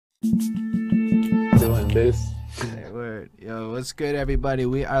Doing this. Say word. Yo, what's good, everybody?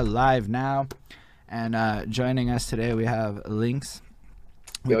 We are live now. And joining us today, we have Lynx,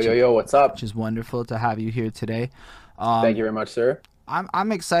 Yo, which, yo, yo, what's up? which is wonderful to have you here today. Thank you very much, sir.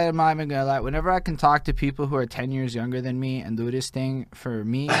 I'm excited. I'm not even gonna lie. Whenever I can talk to people who are 10 years younger than me and do this thing for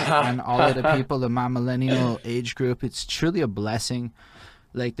me and all of the people in my millennial age group, it's truly a blessing.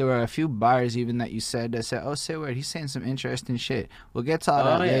 Like, there were a few bars even that you said that said, "Oh, say word, he's saying some interesting shit." We'll get to all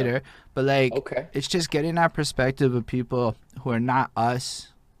that Oh, yeah. later. But like, Okay. it's just getting that perspective of people who are not us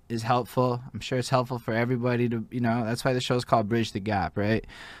is helpful. I'm sure it's helpful for everybody to, that's why the show's called Bridge the Gap, right?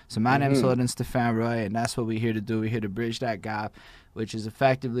 So my name's Holden Stefan Roy, and that's what we're here to do. We're here to bridge that gap, which is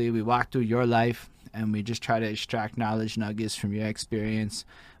effectively we walk through your life and we just try to extract knowledge nuggets from your experience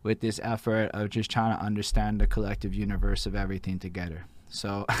with this effort of just trying to understand the collective universe of everything together.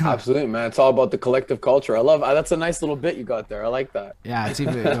 So Absolutely, man. It's all about the collective culture. I love that's a nice little bit you got there. I like that. yeah, it's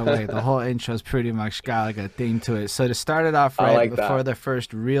even no way. The whole intro's pretty much got like a thing to it. So to start it off I right like before that. the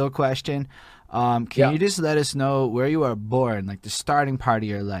first real question, can Yeah. you just let us know where you were born, like the starting part of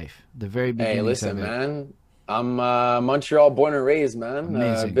your life, the very Hey, beginnings listen, of it? man. I'm Montreal born and raised, man.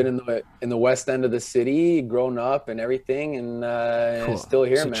 I've been Amazing, in the west end of the city, grown up and everything, and cool. still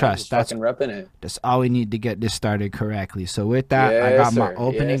here, So man. trust Just that's fucking repping it. that's all we need to get this started correctly. So with that, I Yes, got my sir.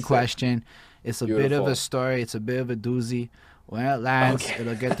 opening Yes, sir. question. It's a bit of a Beautiful. story. It's a bit of a doozy. When it lands, Okay.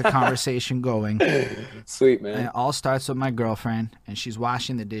 it'll get the conversation going. Sweet, And it man. all starts with my girlfriend, and she's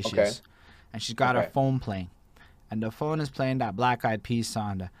washing the Okay. dishes, and she's got her Okay. phone playing, and the phone is playing that Black Eyed Peas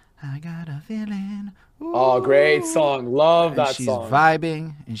song, the "I Got a Feeling," Oh, great ooh, song. Love and that she's song.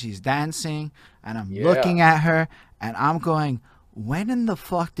 vibing and she's dancing, and I'm Yeah. looking at her, and I'm going, when in the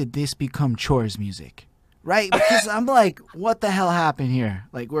fuck did this become chores music? Right? Because I'm like, what the hell happened here?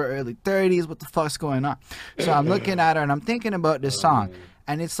 Like, we're early 30s, what the fuck's going on? So I'm looking at her and I'm thinking about this song.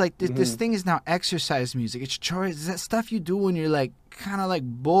 And it's like this Mhm. thing is now exercise music. It's chores. It's that stuff you do when you're like kind of like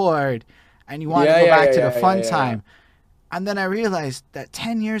bored and you want to Yeah, go yeah, back yeah, to the yeah, yeah, fun yeah, yeah. time. And then I realized that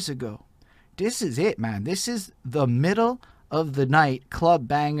 10 years ago, this is it, man. This is the middle of the night club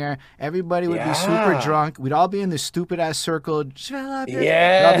banger. Everybody would be super Yeah. drunk. We'd all be in this stupid ass circle. We'd all be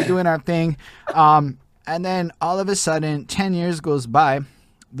Yeah. doing our thing. And then all of a sudden, 10 years goes by.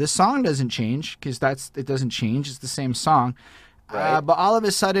 The song doesn't change because it doesn't change. It's the same song. Right. But all of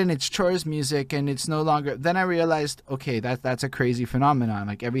a sudden, it's chores music, and it's no longer. Then I realized, okay, that's a crazy phenomenon.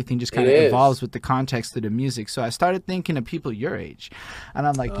 Like everything just It kind of is. evolves with the context of the music. So I started thinking of people your age, and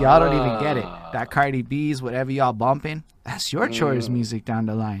I'm like, y'all don't even get it. That Ah. Cardi B's, whatever y'all bumping, that's your chores Mm. music down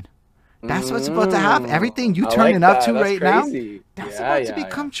the line. That's what's about to happen. Everything Mm. you I like turning up that. to That's right now, crazy. that's Yeah, about to yeah, yeah.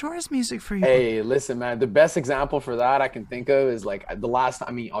 become chores music for you. Hey, listen, man. The best example for that I can think of is like the last.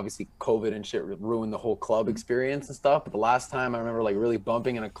 I mean, obviously, COVID and shit ruined the whole club experience and stuff. But the last time I remember like really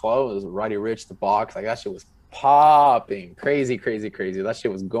bumping in a club was Roddy Rich, The Box. Like that shit was popping, crazy, crazy, crazy. That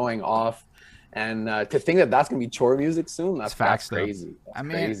shit was going off. And to think that that's gonna be chore music soon, It's that's facts though. crazy. That's I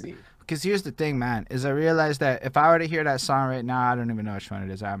mean, crazy. because here's the thing, man, is I realized that if I were to hear that song right now, I don't even know which one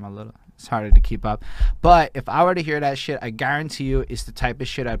it is. I'm a little. It's harder to keep up. But if I were to hear that shit, I guarantee you it's the type of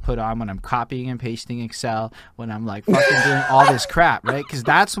shit I'd put on when I'm copying and pasting Excel, when I'm like fucking doing all this crap, right? Because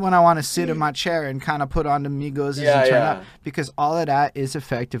that's when I want to sit in my chair and kind of put on the Migos Yeah, and turn up. yeah. Because all of that is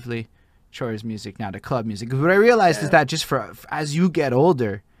effectively chores music now, the club music. 'Cause what I realized is Yeah. that just for as you get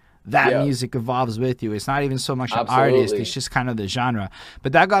older, that Yeah. music evolves with you. It's not even so much an artist, it's Absolutely. just kind of the genre.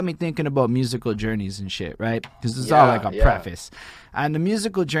 But that got me thinking about musical journeys and shit, right? Because this is all like Yeah, a yeah. preface. And the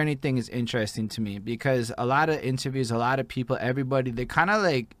musical journey thing is interesting to me because a lot of interviews, a lot of people, everybody, they kind of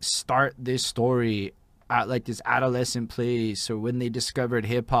like start this story at like this adolescent place or when they discovered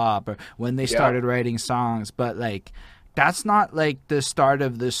hip hop or when they Yeah. started writing songs. But like, that's not like the start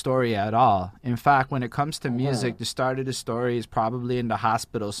of the story at all. In fact, when it comes to music, the start of the story is probably in the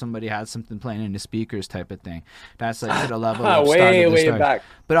hospital. Somebody had something playing in the speakers, type of thing. That's like to the level of start Way, of the way story. back.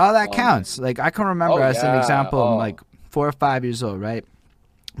 But all that Oh man. counts. Like I can remember Oh as an yeah. example, I'm Oh. like 4 or 5 years old, right?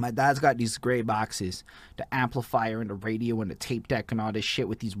 My dad's got these gray boxes, the amplifier and the radio and the tape deck and all this shit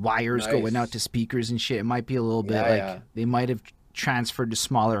with these wires going out Nice. to speakers and shit. It might be a little bit Yeah, like yeah. they might have transferred to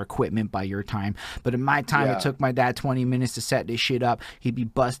smaller equipment by your time. But in my time, it Yeah. took my dad 20 minutes to set this shit up. He'd be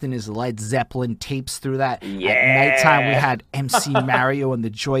busting his Led Zeppelin tapes through that. At nighttime, we Yeah. had MC Mario and the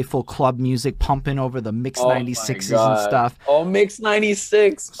joyful club music pumping over the Mix Oh my 96s and God. stuff. Oh, Mix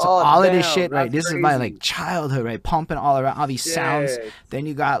 96. So Oh, all of this damn. shit, right? That's This is my like crazy. childhood, right? Pumping all around all these sounds. Shit. Then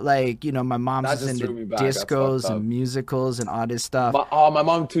you got like, my mom's That is just into threw me back. That's fucked discos up. and musicals and all this stuff. My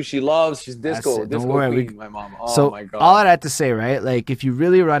mom too. She's That's disco, it. Don't disco worry. queen. My mom. Oh So my all God. I had to say, right? Like if you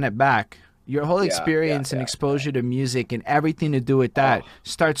really run it back, your whole experience and exposure to music and everything to do with that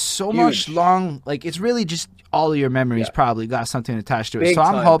starts so much Huge. long. Like it's really just all of your memories probably got something attached to it. Big So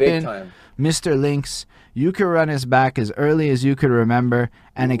I'm time, big hoping, time. Mr. Lynx, you could run us back as early as you could remember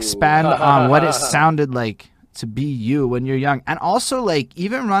and expand on what it sounded like to be you when you're young, and also like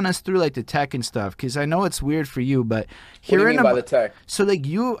even run us through like the tech and stuff, because I know it's weird for you, but What do you mean by the tech? so like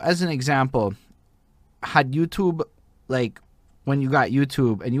you as an example had YouTube like when you got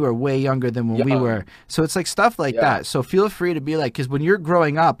YouTube and you were way younger than when we were, so it's like stuff like that. So feel free to be like, because when you're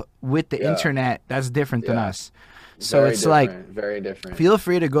growing up with the internet, that's different than us. So Very it's different, like very different. feel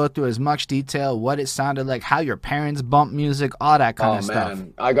free to go through as much detail, what it sounded like, how your parents bump music, all that kind of stuff.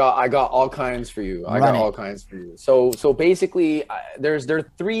 I got all kinds for you. I got all kinds for you. So basically, there are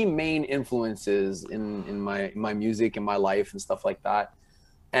three main influences in my music and my life and stuff like that.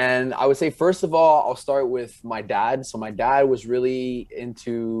 And I would say, first of all, I'll start with my dad. So my dad was really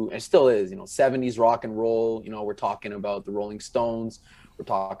into, and still is, 70s rock and roll. We're talking about the Rolling Stones. We're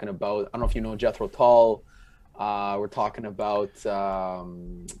talking about, I don't know if you know Jethro Tull. We're talking about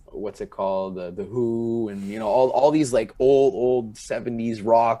what's it called, the Who, and all these like old 70s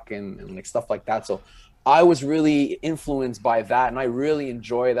rock and like stuff like that. So I was really influenced by that, and I really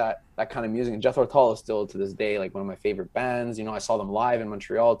enjoy that kind of music. And Jethro Tull is still to this day like one of my favorite bands. I saw them live in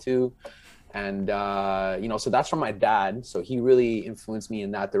Montreal too, and so that's from my dad. So he really influenced me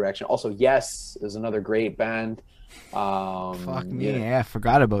in that direction. Also, Yes is another great band. Fuck me, I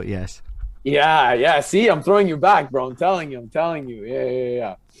forgot about Yes. Yeah. See, I'm throwing you back, bro. I'm telling you.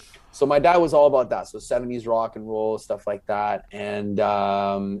 Yeah. So my dad was all about that. So 70s rock and roll, stuff like that. And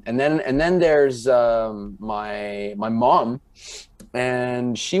then there's my mom,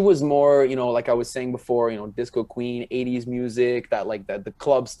 and she was more, like I was saying before, disco queen, 80s music, that like the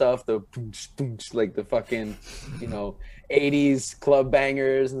club stuff, the like the fucking, 80s club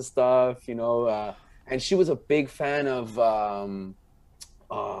bangers and stuff, and she was a big fan of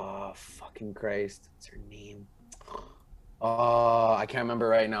fucking Christ, what's her name? I can't remember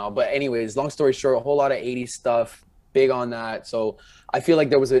right now. But anyways, long story short, a whole lot of 80s stuff, big on that. So I feel like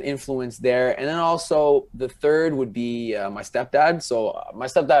there was an influence there. And then also the third would be my stepdad. So my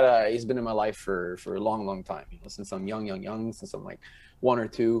stepdad, he's been in my life for a long time, since I'm young, since I'm like 1 or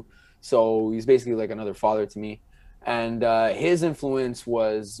 2. So he's basically like another father to me. And his influence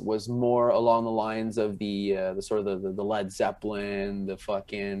was more along the lines of the sort of the Led Zeppelin, the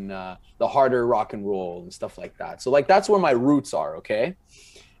fucking the harder rock and roll and stuff like that. So like that's where my roots are, okay?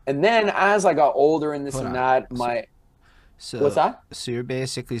 And then as I got older and this and that, what's that? So you're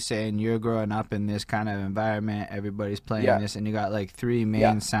basically saying you're growing up in this kind of environment, everybody's playing this, and you got like 3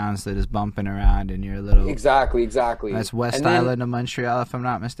 main sounds that is bumping around in your little exactly. That's West Island of Montreal, if I'm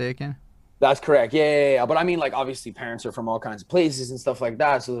not mistaken. That's correct. Yeah. But I mean, like, obviously parents are from all kinds of places and stuff like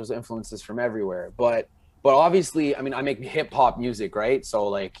that. So there's influences from everywhere. But obviously, I mean, I make hip hop music, right? So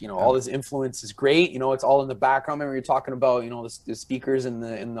like, all this influence is great. It's all in the background. Remember you're talking about, the speakers in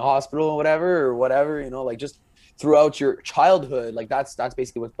the hospital or whatever, like just throughout your childhood, like that's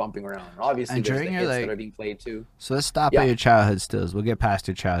basically what's bumping around. Obviously, and there's the hits like, that are being played too. So let's stop at your childhood stills. We'll get past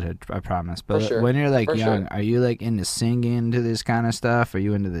your childhood, I promise. But when you're like young, are you like into singing to this kind of stuff? Are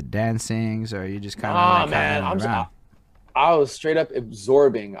you into the dancings, or are you just kind of around? I was straight up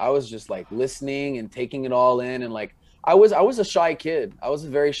absorbing. I was just like listening and taking it all in, and like I was a shy kid. I was a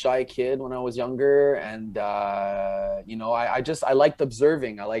very shy kid when I was younger, and I liked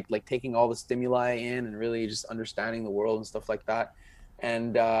observing. I like taking all the stimuli in and really just understanding the world and stuff like that.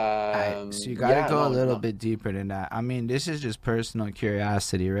 And so you gotta go a little bit deeper than that. I mean, this is just personal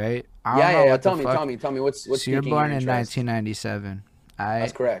curiosity, right? Tell me what's so you're born in 1997.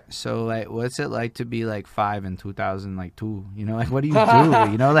 That's correct. So like, what's it like to be like 5 in 2002? Like what do you do?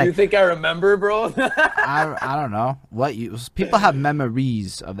 Like you think I remember, bro? I don't know what people have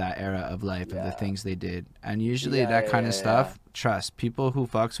memories of that era of life, of the things they did, and usually that kind of stuff. Trust people who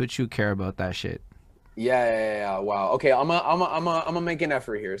fucks with you care about that shit. Yeah. Wow. Okay, I'm gonna make an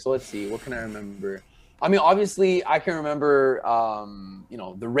effort here. So let's see. What can I remember? I mean, obviously, I can remember,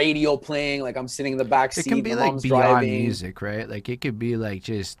 the radio playing. Like I'm sitting in the back seat. It can be like mom's beyond driving. music, right? Like it could be like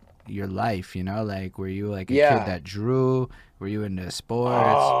just your life. Like were you like a kid that drew? Were you into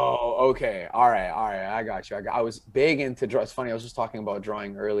sports? Oh, okay. All right. I got you. I was big into drawing. It's funny. I was just talking about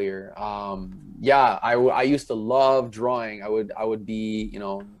drawing earlier. I used to love drawing. I would be,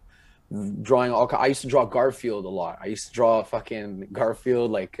 drawing I used to draw Garfield a lot. I used to draw fucking Garfield,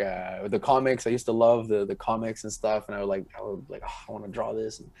 like the comics. I used to love the comics and stuff, and I would like I want to draw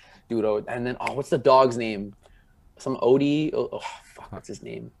this and do it. And then what's the dog's name? Some Odie. Fuck, what's his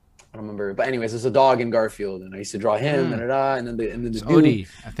name? I don't remember. But anyways, there's a dog in Garfield, and I used to draw him, and then the It's dude. Odie.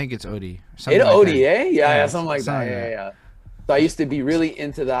 I think it's Odie. It Something like that. Odie, eh? Yeah, yeah, Yeah, something like that. something like Yeah, that. yeah. So I used to be really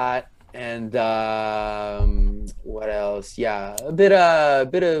into that, and what else? Yeah, a bit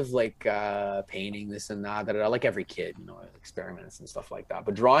of like painting, this and that. That I like every kid, experiments and stuff like that.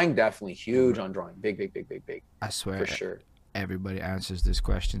 But drawing, definitely huge on drawing. Big, big, big, big, big, I swear. for sure. Everybody answers this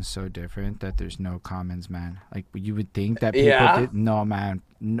question so different that there's no commons, man. Like you would think that people Yeah. did. No, man.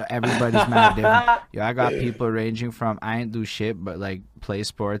 No, everybody's mad different. Yo, I got people ranging from I ain't do shit but like play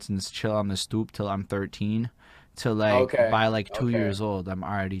sports and chill on the stoop till I'm 13, to like Okay. by like 2 Okay. years old I'm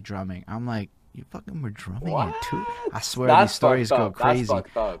already drumming. I'm like, you fucking were drumming What? at 2? I swear That's these stories fucked go up. That's crazy.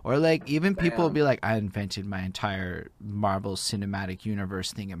 fucked up. Or like even people will Damn. be like, I invented my entire Marvel Cinematic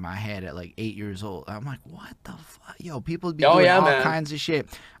Universe thing in my head at like 8 years old. I'm like, what the fuck? Yo, people be Oh, doing yeah, all man. kinds of shit.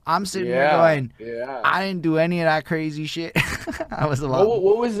 I'm sitting there Yeah. going, Yeah. I didn't do any of that crazy shit. I was a What, lot.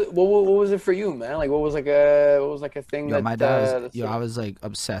 what was it for you, man? Like, what was like a thing Yo, that my dad was. that's Yo, I was like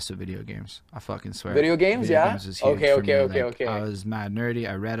obsessed with video games. I fucking swear. video games? Video Yeah. games was huge Okay. for Okay. me. Okay. Like, Okay. I was mad nerdy.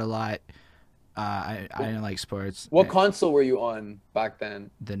 I read a lot. I didn't like sports. What console were you on back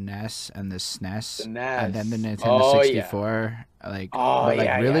then? The NES and the SNES, The and then the NES. Nintendo Oh, yeah. 64. Like, Oh, but like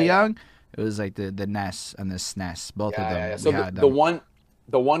yeah, really yeah, yeah. young, it was like the NES and the SNES. Both of Yeah, them. yeah, yeah. We So had the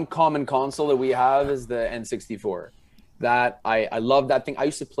them. one common console that we have is the N64. That I love that thing. I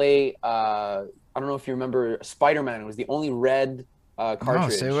used to play. I don't know if you remember Spider-Man. It was the only red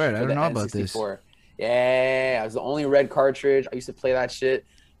cartridge. say word. I for don't the know about this. N64. Yeah, it was the only red cartridge. I used to play that shit.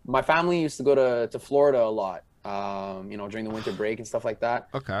 My family used to go to Florida a lot. During the winter break and stuff like that.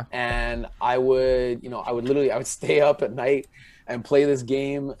 Okay. And I would stay up at night and play this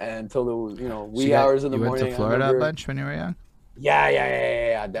game until the wee So hours in the you morning. went to I Florida a remember. bunch when you were young?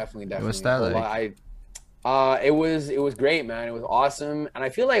 Yeah, definitely. What's that Hold like? on, it was great, man. It was awesome, and I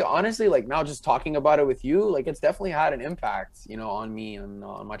feel like honestly, like now just talking about it with you, like it's definitely had an impact, on me and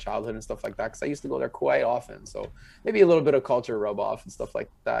on my childhood and stuff like that. Because I used to go there quite often, so maybe a little bit of culture rub off and stuff like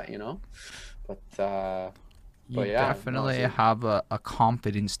that. But You yeah, definitely no, so- have a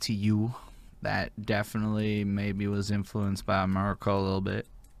confidence to you that definitely maybe was influenced by America a little bit.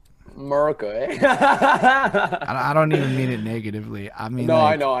 America, eh? I don't even mean it negatively. I mean, No,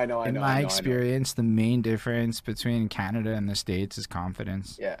 like, I know. in my experience, the main difference between Canada and the States is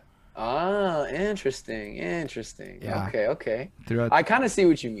confidence. Yeah. Ah, interesting. Yeah. Okay. Throughout, I kind of see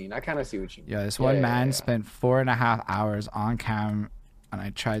what you mean. yeah, this one man yeah. spent 4.5 hours on cam, and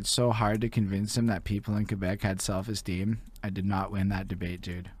I tried so hard to convince him that people in Quebec had self-esteem. I did not win that debate,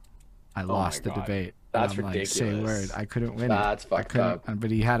 dude. I lost the God. debate. That's And I'm like, say ridiculous. word. I couldn't win That's it. fucked I couldn't, up. But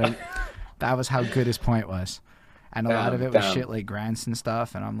he had a. That was how good his point was. And a lot of it was Damn. shit like grants and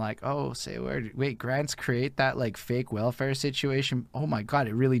stuff. And I'm like, oh, say word. Wait, grants create that like fake welfare situation. Oh my God,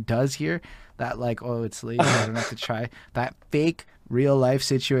 it really does here. That like, oh, it's lazy. I don't have to try. That fake real life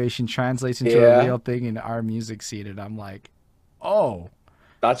situation translates into Yeah. a real thing in our music scene. And I'm like, oh,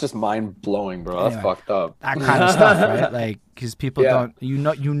 That's just mind blowing, bro. That's Anyway. fucked up. that kind of stuff, right? Like, because people Yeah. don't, you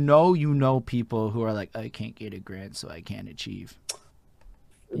know people who are like, I can't get a grant, so I can't achieve.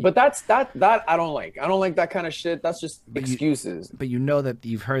 But that I don't like. I don't like that kind of shit. That's just excuses. But you know that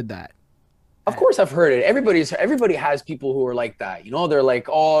you've heard that. Of course, I've heard it. Everybody has people who are like that. They're like,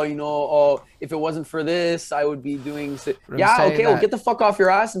 if it wasn't for this, I would be doing. But I'm Yeah, saying okay. Well, that- get the fuck off your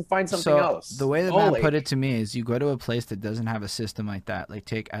ass and find something else. The way the man put it to me is, you go to a place that doesn't have a system like that. Like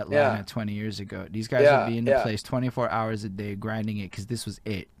take Atlanta Yeah. 20 years ago. These guys Yeah, would be in the yeah. place 24 hours a day grinding it because this was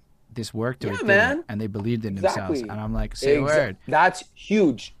it. This worked or Yeah, it didn't, man. and they believed in themselves. Exactly. And I'm like, say a word. That's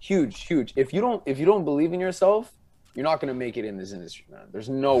huge. If you don't believe in yourself, you're not gonna make it in this industry, man. There's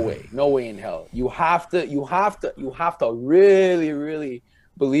no way in hell. You have to really, really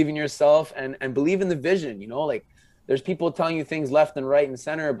believe in yourself and believe in the vision. Like there's people telling you things left and right and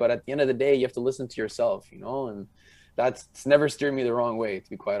center, but at the end of the day, you have to listen to yourself. And it's never steered me the wrong way, to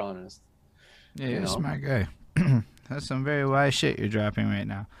be quite honest. Yeah, you're a smart guy. That's some very wise shit you're dropping right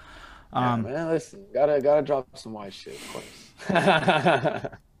now. Yeah, man, listen, gotta drop some wise shit, of course.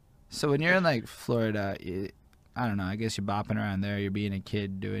 So when you're in like Florida, I don't know. I guess you're bopping around there. You're being a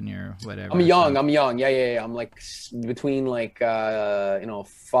kid doing your whatever. I'm young. So- Yeah. I'm like between like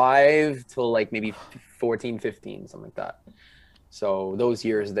 5 till like maybe 14, 15, something like that. So those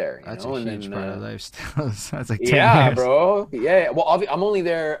years there. That's and a huge then, part of life still. So that's like 10 yeah, years. bro. Yeah. Well, I'm only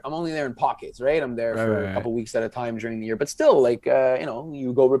there in pockets, right? I'm there for Right. a couple weeks at a time during the year, but still, like,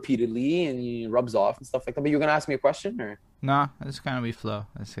 you go repeatedly and it rubs off and stuff like that. But you're gonna ask me a question, or? No, it's kind of we flow.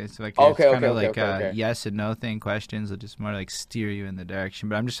 It's like it's Okay, kind okay, of okay, like okay, okay. yes and no thing questions that just more like steer you in the direction.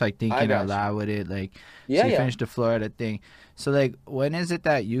 But I'm just like I thinking out got you. loud with it. Like, so Yeah, you yeah. finished the Florida thing. So like, when is it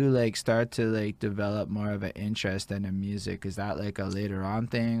that you like start to like develop more of an interest in the music? Is that like a later on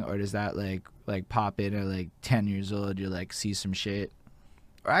thing, or does that like pop in at like 10 years old? You like see some shit,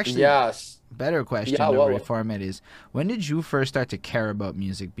 or actually, Yes. better Yeah. question to reform it is, when did you first start to care about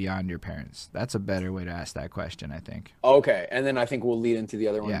music beyond your parents? That's a better way to ask that question, I think. Okay, and then I think we'll lead into the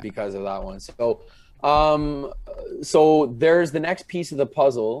other one Yeah. because of that one. Um, so there's the next piece of the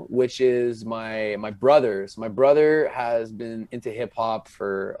puzzle, which is my brother. So my brother has been into hip hop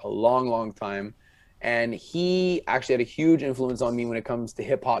for a long, long time, and he actually had a huge influence on me when it comes to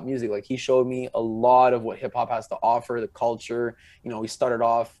hip hop music. Like he showed me a lot of what hip hop has to offer, the culture. You know, we started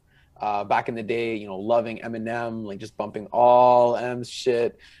off back in the day, you know, loving Eminem, like just bumping all M's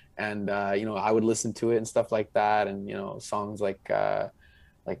shit. And you know, I would listen to it and stuff like that, and you know, songs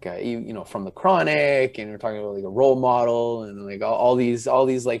you know, from the Chronic, and we're talking about like a role model, and like all these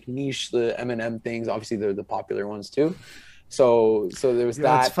like niche the Eminem things. Obviously, they're the popular ones too. So there was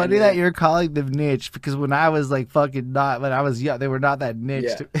Yo, it's that, funny and that then you're calling them niche because when I was like fucking not when I was young, they were not that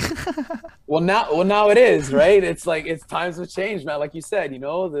niche. yeah. Well now it is, right? It's like it's times have changed, man. Like you said, you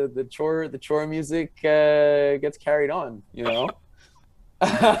know, the chore music gets carried on, you know.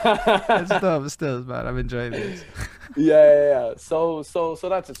 It's still, man. I'm enjoying this. Yeah. So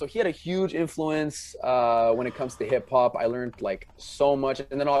that's it. So he had a huge influence when it comes to hip hop. I learned like so much,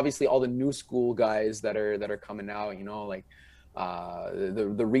 and then obviously all the new school guys that are coming out. You know, like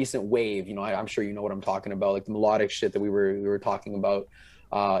the recent wave. You know, I'm sure you know what I'm talking about, like the melodic shit that we were talking about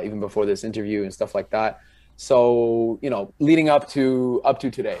even before this interview and stuff like that. So you know, leading up to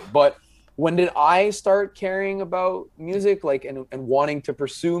today, but. When did I start caring about music, like and wanting to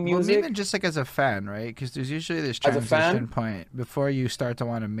pursue Well, even music just like as a fan, right? Because there's usually this as a transition fan? point before you start to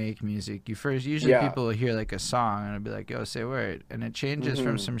want to make music. You first usually Yeah. people will hear like a song and it'll be like, "Yo, say word," and it changes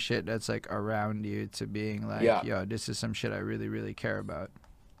from Hmm. some shit that's like around you to being like, Yeah. "Yo, this is some shit I really really care about."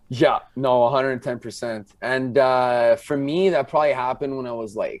 Yeah, no, 110%. And for me, that probably happened when I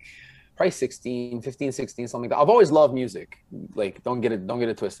was like probably 16, 15, 16, something like that. I've always loved music. Like, don't get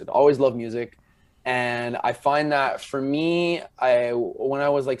it twisted. Always loved music. And I find that for me, when I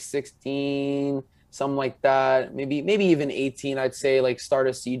was like 16, something like that, maybe even 18, I'd say like start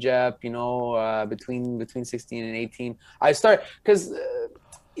a CJEP, you know, between 16 and 18. I start because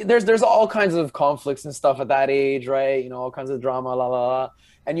there's all kinds of conflicts and stuff at that age, right? You know, all kinds of drama, la la la,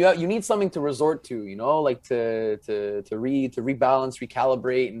 and you need something to resort to, you know, like to rebalance,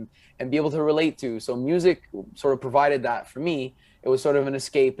 recalibrate, and be able to relate to. So music sort of provided that for me. It was sort of an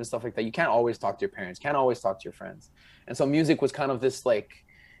escape and stuff like that. You can't always talk to your parents, can't always talk to your friends, and so music was kind of this like,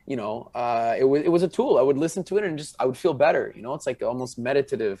 you know, it was a tool. I would listen to it and just I would feel better. You know, it's like almost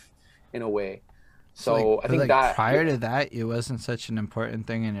meditative in a way. So like, So I but think like that prior to that, it wasn't such an important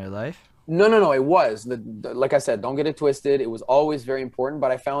thing in your life. no, it was like I said, don't get it twisted. It was always very important,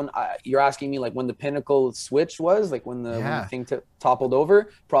 but I found you're asking me like when the pinnacle switch was, like when the Yeah, thing toppled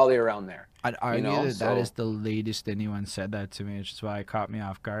over, probably around there, I'd you argue know. that that is So the latest anyone said that to me, which is why it caught me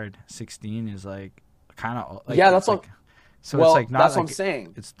off guard. 16 is like kind of like yeah, it's that's what. like so it's like Well, not that's what I'm like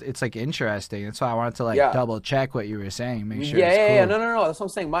saying. it's like interesting. That's why I wanted to like Yeah, double check what you were saying, make sure yeah, it's yeah, yeah. cool. No. That's what I'm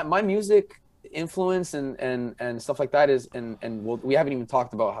saying. My music influence and stuff like that is and we haven't even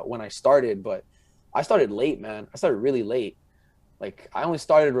talked about when I started, but I started late, man. I started really late. Like I only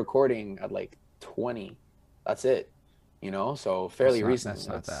started recording at like 20. That's it. You know, so fairly recent. That's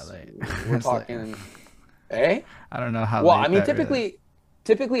not that That's late. we're That's like talking, eh? I don't know how Well, I late mean, that really.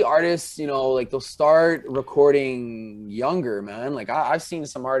 typically artists, you know, like they'll start recording younger, man. Like I've seen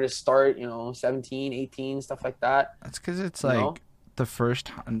some artists start, you know, 17, 18, stuff like that, That's because it's you know? like the first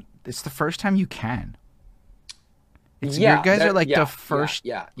time. It's the first time you can. It's your Yeah, guys are like the yeah, yeah, first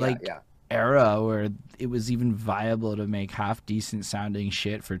yeah, yeah, like yeah. era where it was even viable to make half decent sounding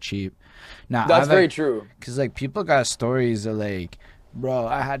shit for cheap. Now That's I've very like, true. cause like people got stories of like, bro,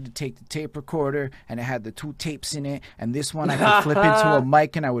 I had to take the tape recorder and it had the two tapes in it, and this one I could flip into a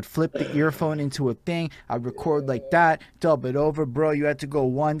mic and I would flip the earphone into a thing. I'd record like that, dub it over, bro. You had to go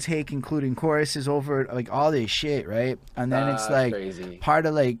one take, including choruses over like all this shit, right? And then it's That's like crazy. part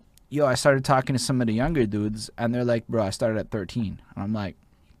of like, yo, I started talking to some of the younger dudes, and they're like, bro, I started at 13. And I'm like,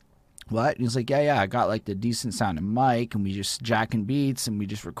 what? And he's like, yeah, I got like the decent sounding mic, and we just jacking beats, and we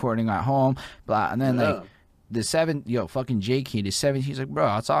just recording at home, blah. And then like Yeah. fucking J Kid is 7. He's like,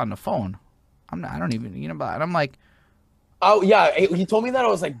 bro, it's all on the phone. I don't even, blah. And I'm like, Oh yeah, he told me that. I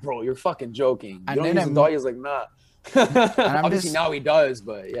was like, bro, you're fucking joking. You and don't then use the I'm, dog. He's like, nah. and I'm Obviously just, now he does,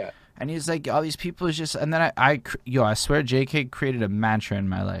 but yeah. And he's like, all these people is just, and then I swear JK created a mantra in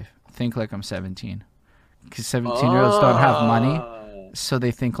my life. Think like I'm 17. Because 17-year-olds don't have money, so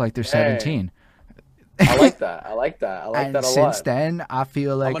they think like they're Hey, 17. I like that. I like that. I like And that a since lot. then, I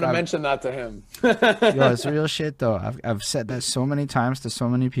feel I'm like gonna mention that to him. yo, it's real shit though. I've said that so many times to so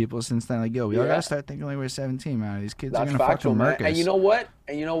many people since then. Like, yo, we all Yeah. gotta start thinking like we're 17, man. These kids are That's gonna factual, fucking man. murk And you us. know what?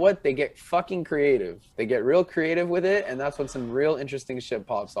 And you know what? They get fucking creative. They get real creative with it, and that's when some real interesting shit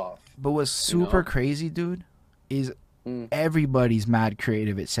pops off. But what's You super know? crazy, dude, is Mm. everybody's mad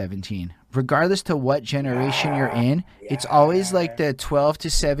creative at 17. Regardless to what generation you're Yeah, in, it's always like yeah. the 12 to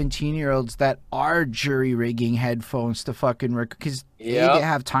 17-year-olds that are jury rigging headphones to fucking work because A, they Yep.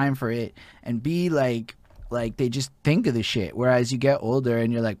 have time for it, and B, like they just think of the shit. Whereas you get older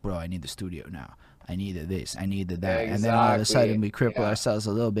and you're like, bro, I need the studio now. I needed this. I needed that. And then all of a sudden Exactly. we cripple Yeah. ourselves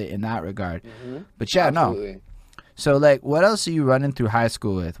a little bit in that regard. Hmm. But yeah, no. Absolutely. So like, what else are you running through high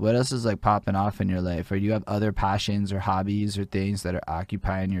school with? What else is like popping off in your life? Or do you have other passions or hobbies or things that are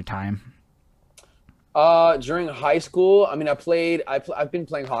occupying your time? During high school, I mean, I've been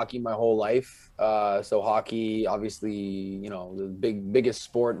playing hockey my whole life. So hockey, obviously, the biggest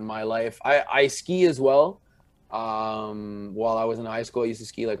sport in my life. I ski as well. While I was in high school, I used to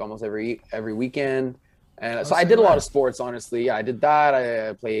ski like almost every weekend. And Oh, so I say did a lot of less. sports, honestly. Yeah, I did that.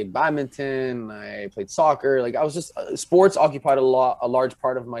 I played badminton. I played soccer. Like I was just sports occupied a large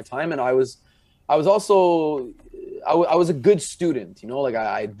part of my time, and I was also I was a good student, like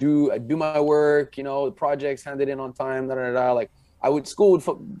I do my work, the projects handed in on time, da, da, da. Like school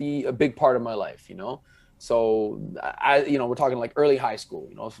would be a big part of my life. So we're talking like early high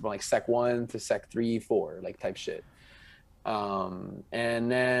school, from like sec 1 to sec 3, 4, like type shit.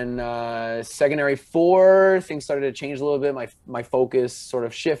 And then secondary 4, things started to change a little bit. My focus sort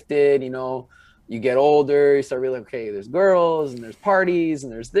of shifted. You get older, you start really like, okay, there's girls and there's parties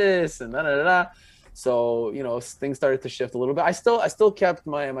and there's this and da da da da. So things started to shift a little bit. I still kept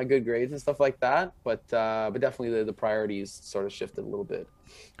my good grades and stuff like that, but definitely the priorities sort of shifted a little bit.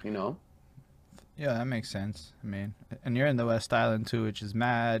 You know. Yeah, that makes sense. I mean, and you're in the West Island too, which is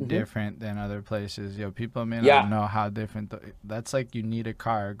mad Hmm. different than other places. Yo, people may not Yeah. know how different. That's like you need a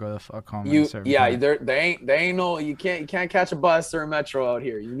car, go the fuck home at a certain Yeah, point. they ain't no, you can't catch a bus or a metro out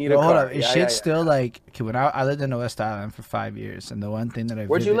here. You need a Yo, hold up. car. Is Yeah, shit yeah, yeah. still like, okay, when I lived in the West Island for 5 years, and the one thing that I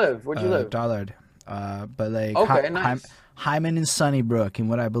Where'd you vivid, live? Where'd you live? Dollard, but like Okay, nice. Hyman and Sunnybrook in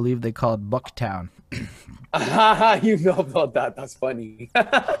what I believe they called Bucktown. You know about that. That's funny.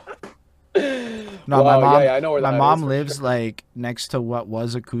 No, my Wow, yeah, mom, yeah, I know where my that is mom for lives sure. like next to what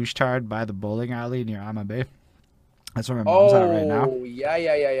was a Couche-Tard by the bowling alley near Ama Bay. That's where my mom's at right now. Oh, yeah,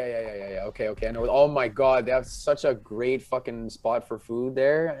 yeah, yeah, yeah, yeah, yeah, yeah, yeah. Okay, okay. I know. Oh my God, they have such a great fucking spot for food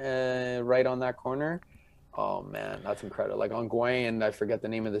there, right on that corner. Oh man, that's incredible. Like on Gouin, and I forget the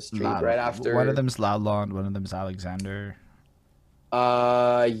name of the street right One of after. them's Lalonde, one of them's Alexander.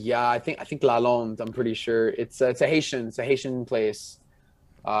 Yeah, I think Lalonde. I'm pretty sure it's a Haitian place.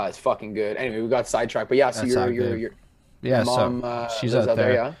 It's fucking good. Anyway, we got sidetracked, but yeah. So That's your all your good. your your Yeah, so mom she's lives out out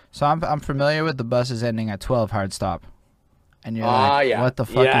there, there. yeah? So I'm familiar with the buses ending at 12 hard stop. And you're like, Ah, yeah, what the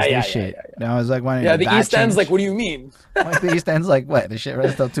fuck yeah, is yeah, this yeah, shit? yeah, yeah. And I was like, why Yeah, did the that East End's like, change? what do you mean? Like the East End's like, what? The shit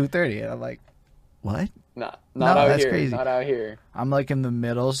runs till 2:30. And I'm like, what? Nah, not No, out that's here, crazy. not out here. I'm like in the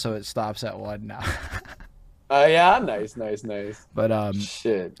middle, so it stops at 1 now. Yeah, nice, nice, nice. But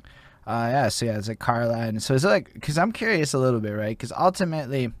Shit. yeah, so yeah, it's a car line. So it's like, because I'm curious a little bit, right? Because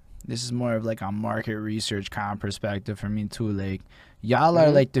ultimately, this is more of like a market research kind of perspective for me too. Like, y'all are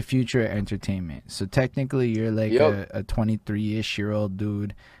Hmm. like the future of entertainment. So technically, you're like Yep. a 23-ish-year-old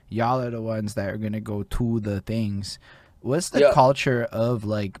dude. Y'all are the ones that are gonna go to the things. What's the Yep. culture of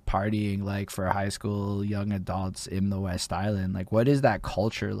like partying like for high school young adults in the West Island? Like, what is that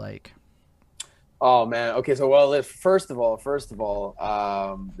culture like? Oh man. Okay. So well, first of all,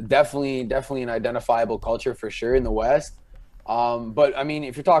 definitely an identifiable culture for sure in the West. But I mean,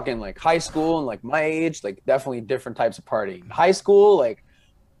 if you're talking like high school and like my age, like definitely different types of partying. High school, like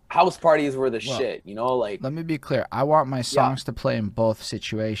house parties were the Well, shit. Like let me be clear. I want my yeah. songs to play in both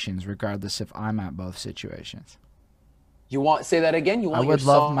situations, regardless if I'm at both situations. You want say that again? You I want your would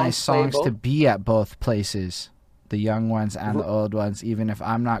love my songs to play songs to both? be at both places, the young ones and the R- old ones, even if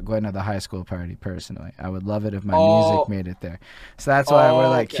I'm not going to the high school party personally. I would love it if my music Oh, made it there. So that's why we're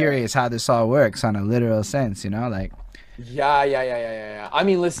like okay. curious how this all works on a literal sense, like Yeah, yeah, yeah, yeah, yeah, yeah. I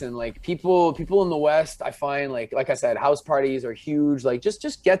mean, listen, like people in the West, I find like I said, house parties are huge. Like just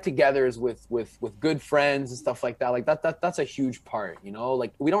get-togethers with good friends and stuff like that. Like that's a huge part.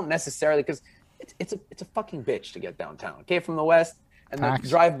 Like we don't necessarily because it's a fucking bitch to get downtown. Okay, from the West, and the Facts.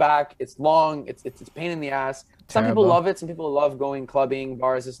 drive back, it's long, it's a pain in the ass. Some people Terrible. love it, some people love going clubbing,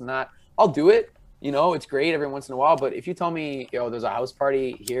 bars, this and that. I'll do it. You know, it's great every once in a while, but if you tell me, yo, there's a house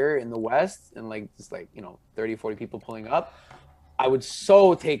party here in the West and like just like, you know, 30, 40 people pulling up, I would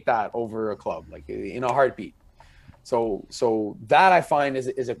so take that over a club, like in a heartbeat. So that I find is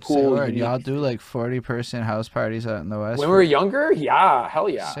a Say cool, word. Y'all unique. do like 40% house parties out in the West When we for were younger, yeah, hell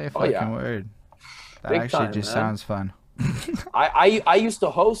yeah, say oh fucking yeah, word. That big actually time, just man. sounds fun. I used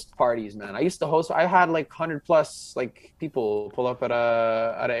to host parties, man. I used to host. I had like 100 plus like people pull up at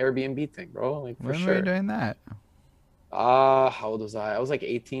an Airbnb thing, bro. Like for When were you sure. doing that? How old was I? I was like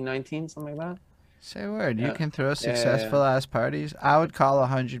 18, 19, something like that. Say word. You Yeah, can throw yeah, yeah, yeah. successful ass parties. I would call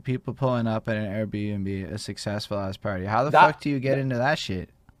 100 people pulling up at an Airbnb a successful ass party. How the fuck That, do you get into that shit?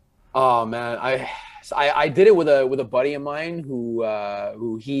 oh man, I did it with a buddy of mine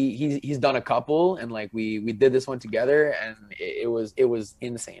who he's done a couple, and like we did this one together, and it was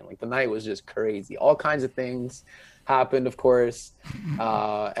insane. Like the night was just crazy. All kinds of things happened, of course.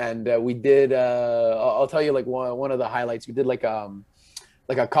 And we did I'll tell you like one of the highlights. We did like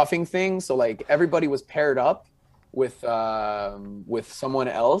a cuffing thing. So like everybody was paired up with someone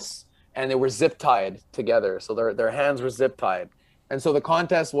else, and they were zip tied together. So their hands were zip tied. And so the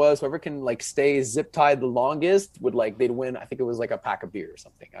contest was whoever can like stay zip tied the longest would like they'd win. I think it was like a pack of beer or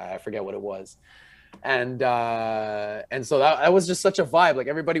something. I forget what it was. And so that was just such a vibe. Like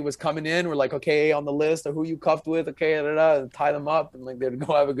everybody was coming in. We're like, okay, on the list of who you cuffed with, okay, and tie them up, and like they'd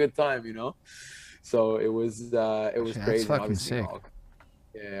go have a good time, you know. So it was That's crazy. And fucking obviously, sick.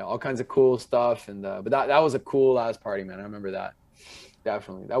 yeah, all kinds of cool stuff. And but that was a cool ass party, man. I remember that.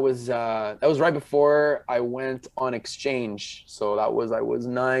 Definitely. That was right before I went on exchange. So I was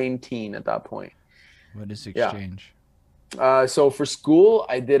 19 at that point. What is Yeah. exchange? So for school,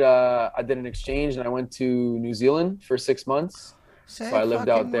 I did an exchange and I went to New Zealand for 6 months. So Say I lived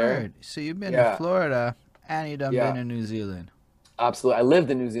out fucking there. word. So you've been to Yeah. Florida and you done been Yeah. to New Zealand. Absolutely. I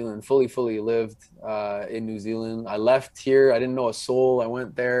lived in New Zealand, fully lived in New Zealand. I left here. I didn't know a soul. I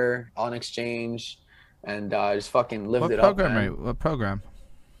went there on exchange and just fucking lived What it up, program are man. you? What program?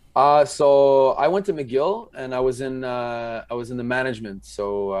 So I went to McGill and I was in the management,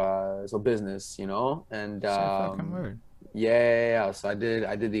 so business, you know, and Say fucking word. yeah, yeah, yeah. So I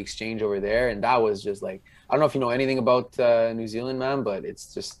did the exchange over there, and that was just like I don't know if you know anything about New Zealand, man, but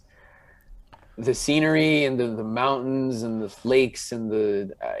it's just the scenery and the mountains and the lakes and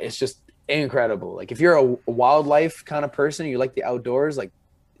the it's just incredible. Like if you're a wildlife kind of person, you like the outdoors, like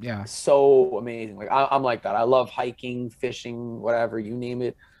Yeah. so amazing. Like I'm like that. I love hiking, fishing, whatever you name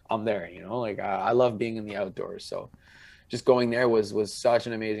it. I'm there. You know, like I love being in the outdoors. So just going there was such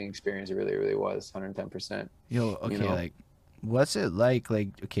an amazing experience. It really was 110%. Yo, You okay, know, like, what's it like? Like,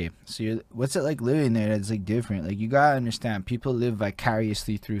 okay, so what's it like living there that's like different? Like, you gotta understand, people live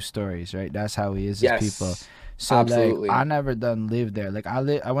vicariously through stories, right? That's how we is as people. yes, So like, I absolutely. never done live there. Like,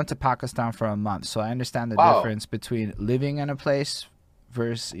 I went to Pakistan for a month, so I understand the Wow. difference between living in a place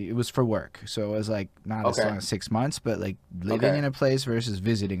versus it was for work. So it was like not as long Okay. as 6 months, but like living Okay. in a place versus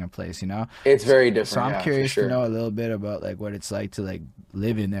visiting a place, you know? It's So, very so different. I'm Yeah, for curious to sure. know a little bit about like what it's like to like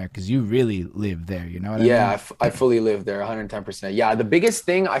live in there because you really live there. You know what I Yeah, mean? I fully live there 110%. Yeah, the biggest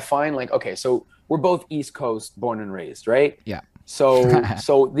thing I find like okay, so we're both East Coast born and raised, right? Yeah. So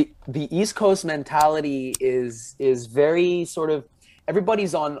the East Coast mentality is very sort of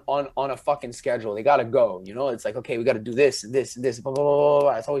everybody's on a fucking schedule. They gotta go, you know? It's like, okay, we gotta do this and this and this, blah, blah, blah, blah,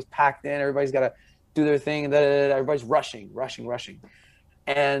 blah. It's always packed in, everybody's gotta do their thing, and da, da, da, da. Everybody's rushing.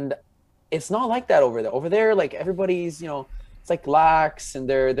 And it's not like that over there. Over there, like everybody's, you know, it's like lax and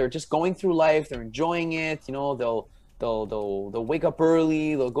they're just going through life. They're enjoying it. You know, they'll wake up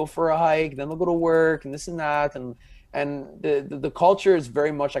early. They'll go for a hike. Then they'll go to work and this and that. And the culture is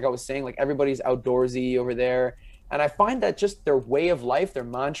very much like I was saying. Like everybody's outdoorsy over there. And I find that just their way of life, their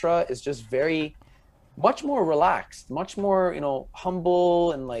mantra is just very much more relaxed, much more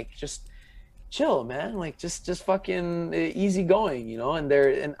humble and like just chill, man. Like just fucking easy going,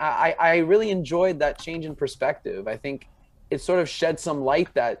 and I really enjoyed that change in perspective. I think it sort of shed some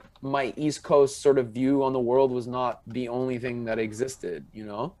light that my East Coast sort of view on the world was not the only thing that existed.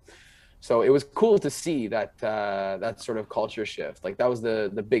 So it was cool to see that sort of culture shift. Like that was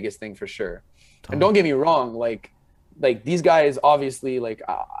the biggest thing for sure. And Tall. don't get me wrong, like these guys obviously like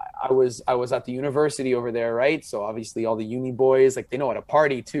I was at the university over there, right? So obviously all the uni boys, like they know how to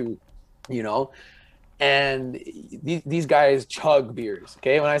party too, you know and these guys chug beers.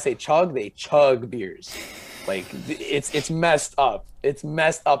 Okay, when I say chug, they chug beers. Like it's messed up. It's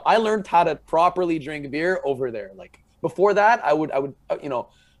messed up. I learned how to properly drink beer over there. Like before that, I would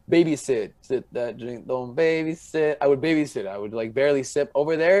babysit, sit that drink, don't babysit. I would babysit. I would like barely sip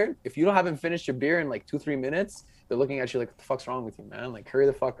over there. If you don't haven't finished your beer in like 2 3 minutes, they're looking at you like, what the fuck's wrong with you, man? Like, hurry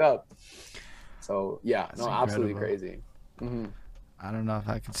the fuck up. So yeah, That's no, absolutely incredible. crazy. Hmm. I don't know if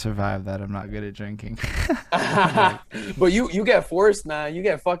I could survive that. I'm not good at drinking. Like, But you get forced, man. You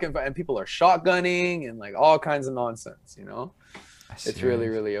get fucking, and people are shotgunning and like all kinds of nonsense. You know, that's it's really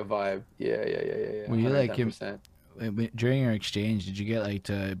serious. really a vibe. Yeah, yeah, yeah, yeah, yeah. Were you like 110%. during your exchange? Did you get like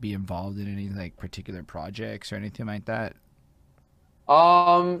to be involved in any like particular projects or anything like that?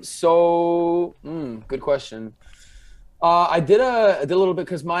 Good question. I did a little bit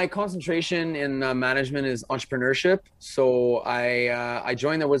because my concentration in management is entrepreneurship. So I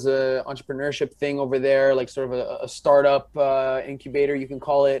joined. There was a entrepreneurship thing over there, like sort of a startup incubator, you can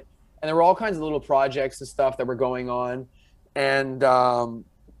call it. And there were all kinds of little projects and stuff that were going on. And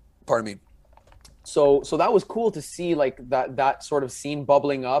pardon me. So that was cool to see like that sort of scene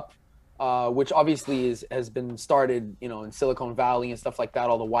bubbling up, which obviously has been started, you know, in Silicon Valley and stuff like that,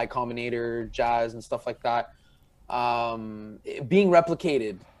 all the Y Combinator jazz and stuff like that, being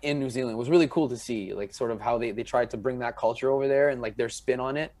replicated in New Zealand was really cool to see, like sort of how they tried to bring that culture over there and like their spin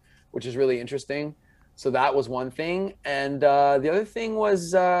on it, which is really interesting. So that was one thing, and the other thing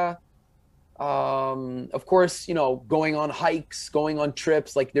was of course, you know, going on hikes, going on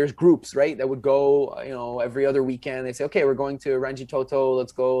trips. Like there's groups, right, that would go, you know, every other weekend. They say, okay, we're going to Rangitoto.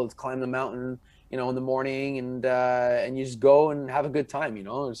 Let's go. Let's climb the mountain, you know, in the morning, and you just go and have a good time. You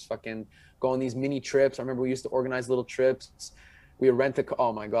know, just fucking go on these mini trips. I remember we used to organize little trips. We would rent a.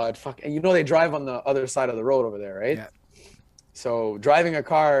 Oh my god, fuck! And you know they drive on the other side of the road over there, right? Yeah. So driving a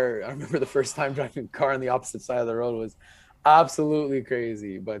car, I remember the first time driving a car on the opposite side of the road was absolutely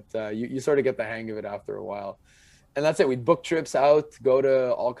crazy, but you sort of get the hang of it after a while. And that's it. We'd book trips out, go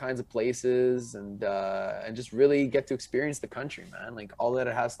to all kinds of places, and just really get to experience the country, man. Like all that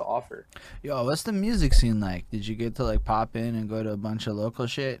it has to offer. Yo, what's the music scene like? Did you get to like pop in and go to a bunch of local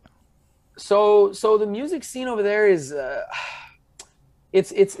shit? So the music scene over there is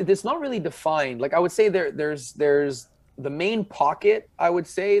it's not really defined. Like I would say there's the main pocket, I would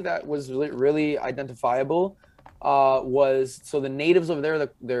say, that was really identifiable, was so the natives over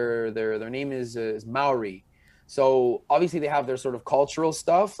there, their name is Maori. So obviously they have their sort of cultural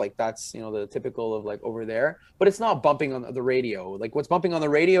stuff, like that's, you know, the typical of like over there, but it's not bumping on the radio. Like what's bumping on the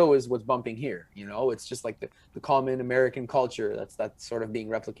radio is what's bumping here, you know. It's just like the common American culture that's sort of being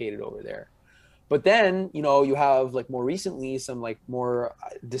replicated over there. But then, you know, you have like more recently some like more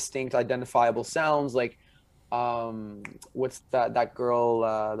distinct identifiable sounds, like what's that girl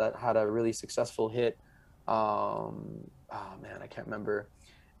that had a really successful hit, oh man, I can't remember.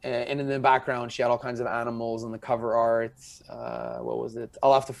 And in the background she had all kinds of animals in the cover art. What was it?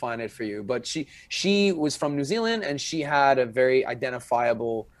 I'll have to find it for you. But she was from New Zealand, and she had a very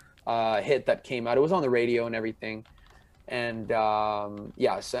identifiable hit that came out. It was on the radio and everything. And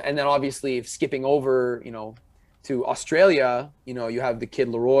yeah, so, and then obviously skipping over, you know, to Australia, you know, you have the Kid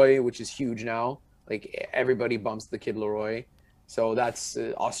Leroy, which is huge now. Like everybody bumps the Kid Leroy. So that's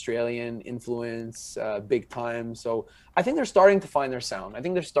Australian influence, big time. So I think they're starting to find their sound. I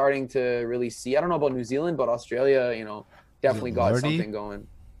think they're starting to really see. I don't know about New Zealand, but Australia, you know, Is it definitely got Lordy? something going.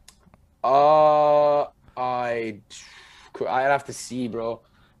 Uh, I'd have to see, bro.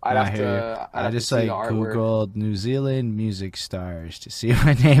 I hear you. I'd I have to just see the like artwork. Googled New Zealand music stars to see if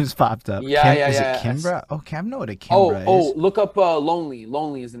my names popped up. Yeah, yeah, Is it yeah. Kimbra? Oh, I know what a Oh, Kimbra oh, is. look up Lonely.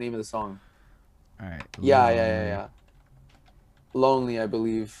 Lonely is the name of the song. All right, Yeah, yeah, yeah, lonely. yeah. Lonely, I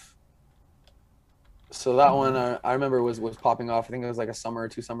believe. So that one, I remember was popping off. I think it was like a summer or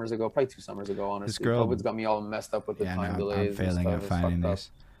 2 summers ago, probably 2 summers ago. This Honestly, girl. COVID's got me all messed up with the Yeah, no, time I'm delays and failing stuff. at It's finding fucked up. this.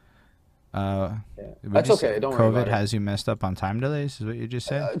 Uh, Yeah, would that's you say okay. Don't worry COVID about it. has you messed up on time delays? Is what you just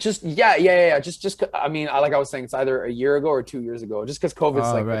said? Just yeah, yeah, yeah, yeah. Just I mean, like I was saying, it's either a year ago or 2 years ago. Just because COVID's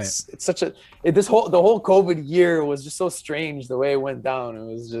Oh, like right. it's such a this whole the whole COVID year was just so strange the way it went down. It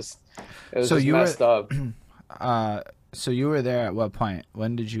was So just you were, messed up. uh, so you were there at what point?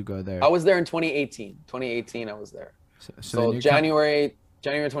 When did you go I there? was there in 2018. 2018, I was there. So then So you come. January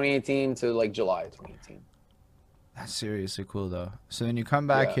 2018 to like July 2018. That's seriously cool though. So then you come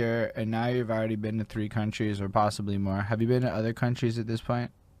back Yeah. here, and now you've already been to 3 countries or possibly more. Have you been to other countries at this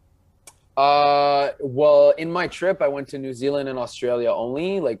point? Well, in my trip, I went to New Zealand and Australia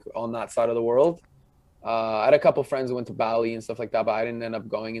only, like on that side of the world. I had a couple friends who went to Bali and stuff like that, but I didn't end up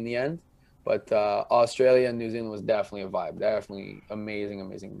going in the end. But Australia and New Zealand was definitely a vibe. Definitely amazing,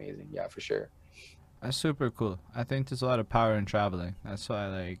 amazing, amazing. Yeah, for sure. That's super cool. I think there's a lot of power in traveling. That's why,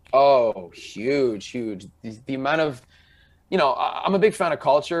 like, Oh, huge, huge. The amount of you know, I'm a big fan of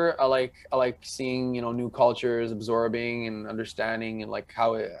culture. I like seeing, you know, new cultures, absorbing and understanding, and like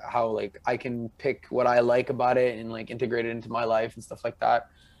how like I can pick what I like about it and like integrate it into my life and stuff like that.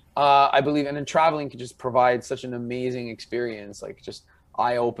 I believe, and then traveling can just provide such an amazing experience, like just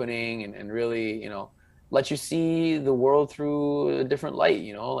eye opening and really, you know, let you see the world through a different light.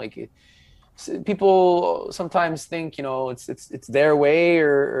 You know, like people sometimes think, you know, it's their way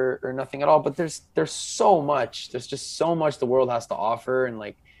or nothing at all, but there's so much, there's just so much the world has to offer, and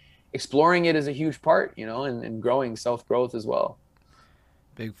like exploring it is a huge part, you know, and growing self growth as well.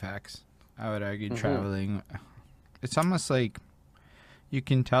 Big facts. I would argue Hmm. traveling. It's almost like you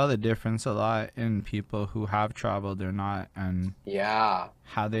can tell the difference a lot in people who have traveled or not, and Yeah,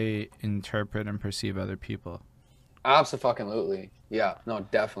 how they interpret and perceive other people. absolutely. Yeah, no,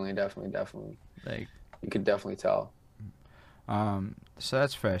 definitely, definitely, definitely. Like, You could definitely tell. so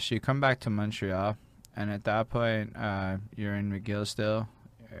that's fresh. You come back to Montreal, and at that point, you're in McGill still,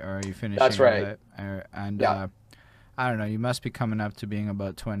 or are you That's finishing with right. it? And Yeah, I don't know. You must be coming up to being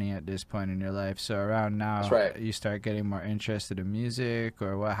about 20 at this point in your life. So around that's now, right. you start getting more interested in music,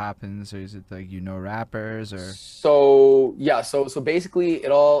 or what happens? Or is it like rappers, or So yeah, so basically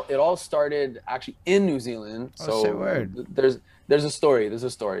it all started actually in New Zealand. oh, say So word. there's a story. There's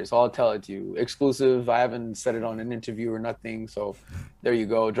a story. So I'll tell it to you. Exclusive. I haven't said it on an interview or nothing. So there you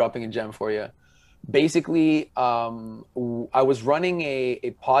go, dropping a gem for you. Basically, I was running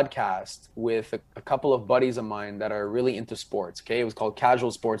a podcast with a couple of buddies of mine that are really into sports. Okay, it was called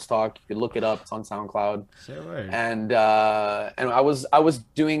Casual Sports Talk. You can look it up. It's on SoundCloud. Say word. And I was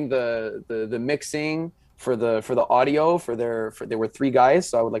doing the mixing for the audio for there were three guys,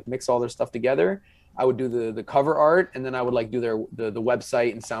 so I would like mix all their stuff together. I would do the cover art, and then I would like do the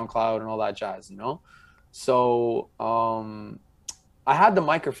website and SoundCloud and all that jazz, you know. So I had the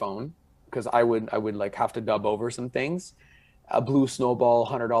microphone because I would like have to dub over some things. A blue snowball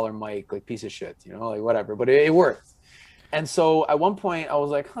 $100 mic, like piece of shit, you know, like whatever, but it worked. And so at one point I was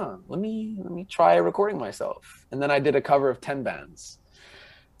like, huh, let me try recording myself. And then I did a cover of 10 bands.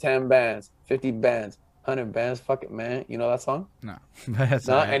 10 bands, 50 bands, 100 bands, fuck it, man. You know that song? No, but that's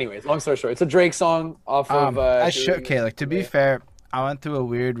No, alright. anyways, long story short, it's a Drake song off of I should. doing Okay, like to be yeah. fair, I went through a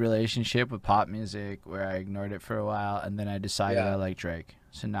weird relationship with pop music where I ignored it for a while, and then I decided I Yeah. like Drake.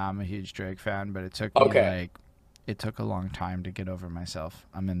 So now I'm a huge Drake fan, but Okay. it took a long time to get over myself.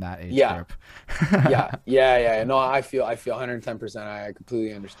 I'm in that age Yeah. group. Yeah. No, I feel 110%. I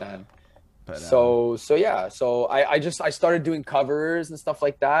completely understand. But So yeah, so I started doing covers and stuff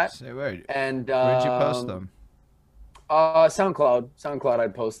like that. say word. And Where'd you post them? SoundCloud,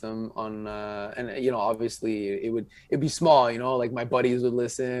 I'd post them on, and you know, obviously it'd be small, you know, like my buddies would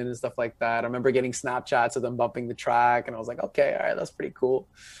listen and stuff like that. I remember getting Snapchats of them bumping the track, and I was like, okay, all right, that's pretty cool,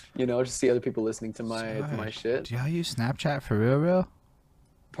 you know, just see other people listening Say to my word. shit. Do y'all use Snapchat for real, real?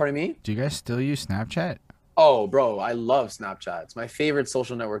 Pardon me? Do you guys still use Snapchat? Oh, bro, I love Snapchat. It's my favorite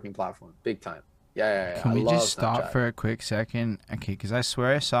social networking platform, big time. Yeah. Can I we just love stop Snapchat. for a quick second? Okay, because I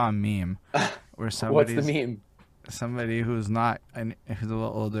swear I saw a meme where What's the meme? somebody who's not who's a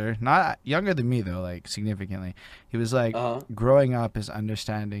little older, not younger than me though, like significantly. He was like, Uh-huh. growing up is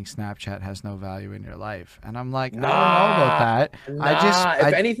understanding Snapchat has no value in your life, and I'm like, I don't know about Nah, that. I just nah.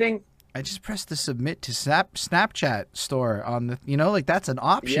 If anything, I just pressed the submit to Snapchat store on the, like that's an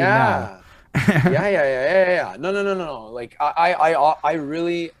option now. yeah. Yeah. No. Like I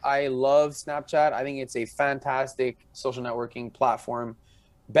really I love Snapchat. I think it's a fantastic social networking platform,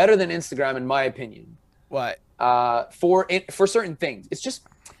 better than Instagram in my opinion. What? For certain things,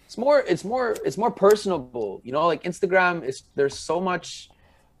 it's more personable. You know, like Instagram is there's so much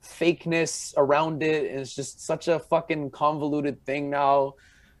fakeness around it, and it's just such a fucking convoluted thing now.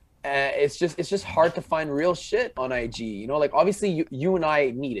 It's just hard to find real shit on IG. You know, like obviously you and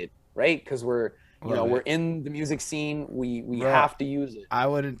I need it, right? Because Love we're it, in the music scene. We bro. have to use it. I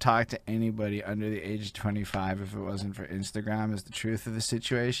wouldn't talk to anybody under the age of 25 if it wasn't for Instagram. Is the truth of the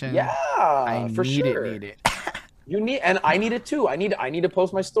situation. I Yeah, for need it, sure. need it. And I need it too. I need to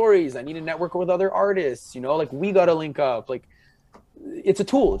post my stories. I need to network with other artists. You know, like we gotta link up. Like it's a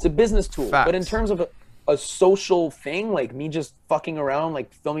tool. It's a business tool. But in Facts. terms of a social thing, like me just fucking around,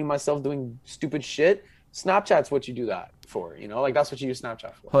 like filming myself doing stupid shit, Snapchat's what you do that for. You know, like that's what you use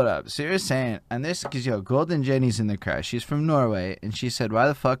Snapchat for. Hold up. So you're saying, and this, because Golden Jenny's in the crowd. She's from Norway, and she said, "Why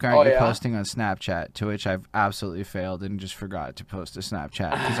the fuck aren't Oh you yeah. posting on Snapchat?" To which I've absolutely failed and just forgot to post a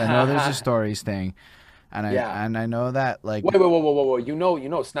Snapchat because I know there's a stories thing, and Yeah. I know that like, Wait, whoa. You know,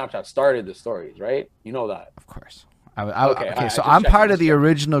 Snapchat started the stories, right? You know that. of course. Okay, all Okay, right. so Just I'm checking, part of just the checking.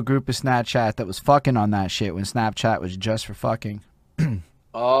 original group of Snapchat that was fucking on that shit when Snapchat was just for fucking.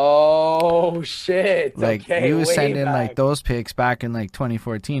 Oh shit. Like we Okay, was way sending like back. those pics back in like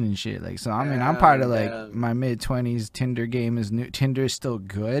 2014 and shit. Like so, I mean, I'm part of Damn, like damn. my mid 20s. Tinder game is new. Tinder is still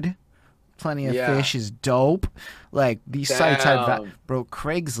good. Plenty of Yeah. Fish is dope. Like these sites Damn. bro.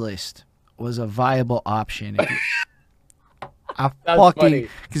 Craigslist was a viable option if you. I That's fucking funny.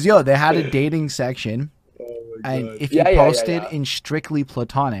 because yo, they had a dating section, Oh my and god. if you Yeah, yeah, yeah, posted yeah. in strictly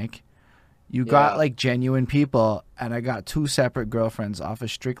platonic, you got Yeah. like genuine people. And I got two separate girlfriends off of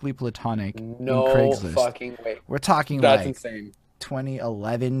strictly platonic in No Craigslist. fucking way. We're talking That's like insane.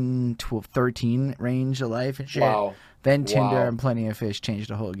 2011 to 13 range of life and shit. Wow. Then Tinder Wow. and Plenty of Fish changed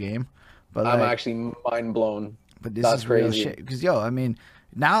the whole game. But I'm like, actually mind blown. but this That's is real crazy. shit. Because yo, I mean,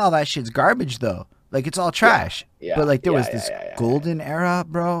 now all that shit's garbage though. Like it's all Yeah. trash. Yeah. But like there Yeah. was Yeah. this Yeah. Yeah. golden era,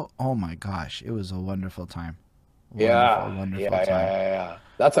 bro. Oh my gosh, it was a wonderful time. Wonderful, Yeah. Yeah. wonderful Yeah. time. Yeah. Yeah.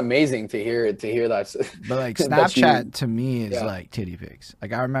 That's amazing to hear. To hear that. But like That you. Snapchat to me is Yeah. like titty pics.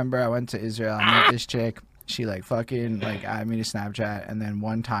 Like I remember I went to Israel, I met this chick. She like fucking like added me to Snapchat, and then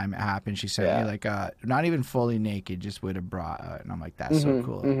one time it happened. She sent me Yeah. like not even fully naked, just with a bra, and I'm like, that's so Mm-hmm.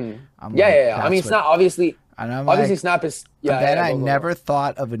 cool. Mm-hmm. I'm Yeah. like, Yeah. Yeah. I mean, that's it's what, not obviously. and I'm Obviously, like, Snap is. and Yeah. then Yeah. I Go. Go. Go. never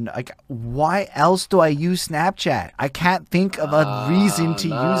thought of an like, why else do I use Snapchat? I can't think of a reason to use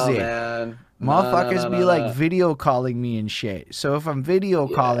Nah, it. man. No. No. Motherfuckers No. be No. like No. video calling me and shit. So if I'm video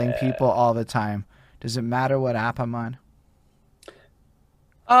calling Yeah. people all the time, does it matter what app I'm on?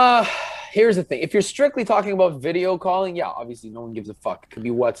 Uh, Here's the thing. If you're strictly talking about video calling, yeah, obviously no one gives a fuck. It could be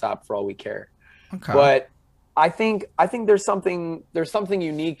WhatsApp for all we care. Okay. But I think there's something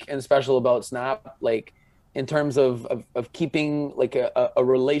unique and special about Snap, like in terms of keeping like a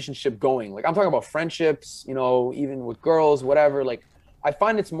relationship going. Like I'm talking about friendships, even with girls, whatever. Like I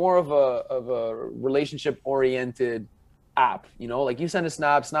find it's more of a relationship oriented app. Like you send a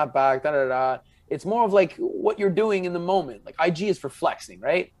snap back, da da da. It's more of like what you're doing in the moment. Like IG is for flexing,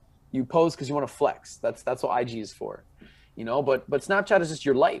 right? You post because you want to flex. That's what IG is for. But Snapchat is just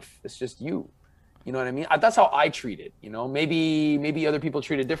your life. It's just you. You know what I mean? That's how I treat it. Maybe other people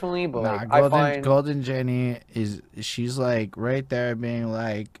treat it differently, but Nah, like I find, Golden Jenny she's like right there being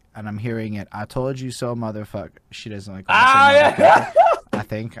like, and I'm hearing it. I told you so, motherfucker. She doesn't like when I say yeah, motherfucker. I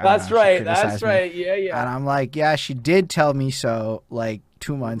think I don't that's know, she right, that's criticized me. right, yeah, And yeah, I'm like, yeah, she did tell me so like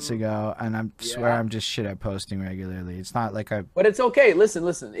 2 months Mhm. ago, and I swear Yeah. I'm just shit at posting regularly. It's not like I But it's okay. Listen.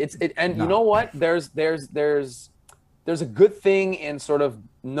 And you no. know what? There's a good thing in sort of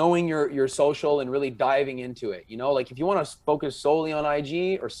knowing your social and really diving into it. Like if you want to focus solely on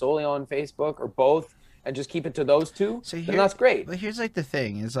IG or solely on Facebook or both, and just keep it to those two, So then that's great. but here's like the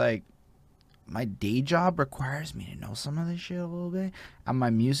thing is like my day job requires me to know some of this shit a little bit, and my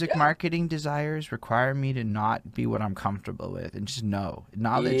music Yeah, marketing desires require me to not be what I'm comfortable with and just know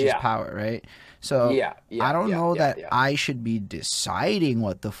knowledge is yeah, power, right? So yeah, I yeah, don't yeah, know yeah, that yeah. I should be deciding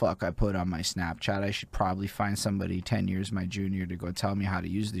what the fuck I put on my Snapchat. I should probably find somebody 10 years my junior to go tell me how to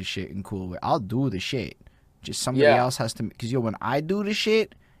use this shit in cool way. I'll do the shit, just somebody Yeah. else has to, because when I do the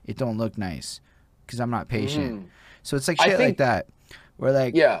shit it don't look nice because I'm not patient. Mhm. So it's like I shit like think, that where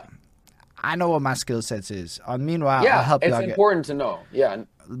like yeah, I know what my skill sets is. Meanwhile, I'll yeah, help it's y'all get. important to know. Yeah,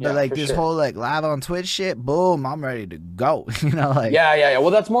 But yeah, like for this sure. whole like live on Twitch shit, boom, I'm ready to go. Like Yeah, yeah, yeah. Well,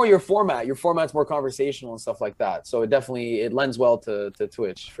 that's more your format. Your format's more conversational and stuff like that. So it lends well to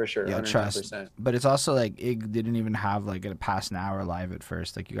Twitch for sure, yo, trust. 110%. But it's also like it didn't even have like a past an hour live at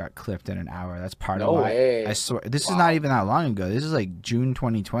first. Like you got clipped in an hour. That's part of No why I way. swear this is not Wow. even that long ago. This is like June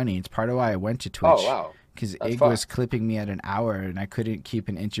 2020. It's part of why I went to Oh, Twitch. wow. Because That's Ig was fucked. clipping me at an hour and I couldn't keep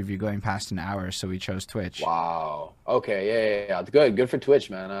an interview going past an hour, so we chose Twitch. Wow. Okay. Yeah, yeah, yeah. Good. Good for Twitch,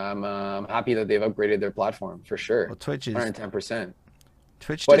 man. I'm happy that they've upgraded their platform for Well, sure. 110%.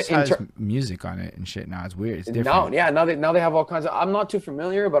 Twitch But just has music on it and shit now. It's weird. It's now, different. yeah, now they have all kinds of. I'm not too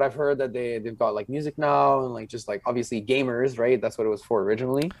familiar, but I've heard that they've got like music now and like just like obviously gamers, right? That's what it was for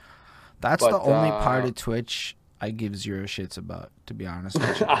originally. That's the But only part of Twitch I give zero shits about, to be honest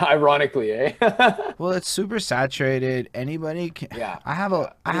with you. ironically, eh? Well, it's super saturated. Anybody can. Yeah, I have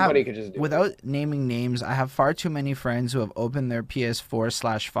yeah. I have, Anybody could just do it. without naming names, I have far too many friends who have opened their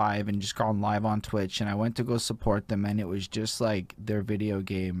PS4/5 and just gone live on Twitch, and I went to go support them, and it was just like their video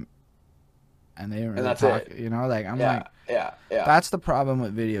game, and they didn't And really that's talk. it. Like I'm Yeah, like, yeah, yeah, that's the problem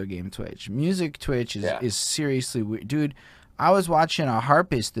with video game Twitch. Music Twitch is yeah. is seriously weird, dude. I was watching a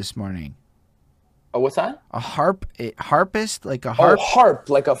harpist this morning. Oh, what's that? A harpist, like a Oh, harp, harp,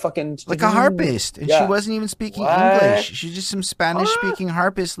 like a fucking. like a harpist, and she Yeah. wasn't even speaking English. What? She's just some Spanish Huh? speaking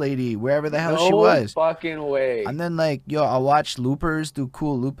harpist lady, wherever the hell she No was. fucking way. And then like yo, I watch loopers do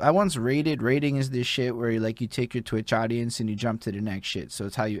cool loop. I once rated. Rating is this shit where you take your Twitch audience and you jump to the next shit. So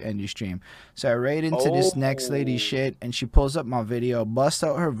it's how you end your stream. So I rate into this next lady Oh, shit, and she pulls up my video, busts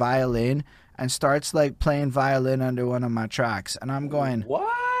out her violin, and starts like playing violin under one of my tracks. And I'm going, what?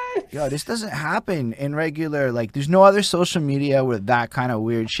 yo, this doesn't happen in regular. Like, there's no other social media where that kind of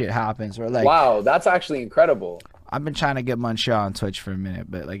weird shit happens. Or like, Wow, that's actually incredible. I've been trying to get Munchaw on Twitch for a minute,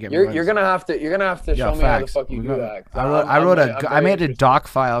 but like You're everyone's. you're gonna have to Yo, show me how the facts. fuck you do that. 'Cause I I'm very made a interested. doc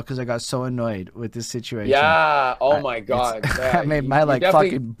file because I got so annoyed with this situation. Yeah. Oh I, my it's God. Yeah. I made You, my you like definitely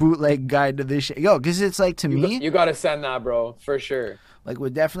fucking bootleg guide to this shit. Yo, because it's like to me, you gotta send that, bro, for sure. like we're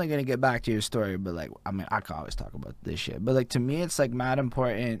definitely gonna get back to your story, but like I mean I can always talk about this shit. But like to me it's like mad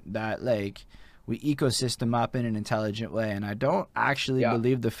important that like we ecosystem up in an intelligent way, and I don't actually Yeah.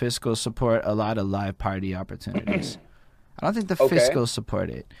 believe the fiscal support a lot of live party opportunities. I don't think the Okay. fiscal support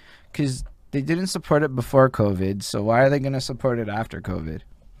it because they didn't support it before COVID, so why are they gonna support it after COVID?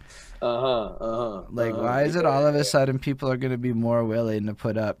 Like, why is it all of a sudden people are going to be more willing to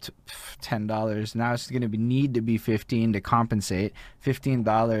put up $10? Now it's going to need to be 15 to compensate.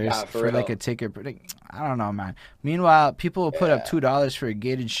 $15 Yeah, for like a real. ticket. I don't know, man. Meanwhile, people will put up Yeah. $2 for a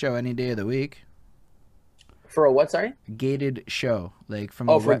gated show any day of the week. For a what? Sorry. Gated show, like from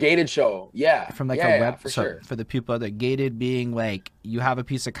Oh, a for a web, gated show. Yeah. from like Yeah. a Yeah. web. For So sure. for the people that gated being like you have a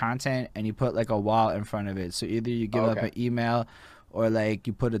piece of content and you put like a wall in front of it. So either you give up Okay. an email, or like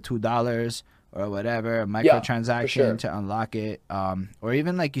you put a $2 or whatever, a Yeah. For microtransaction sure. to unlock it. Or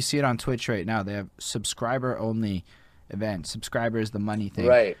even like you see it on Twitch right now, they have subscriber only events. Subscriber is the money thing.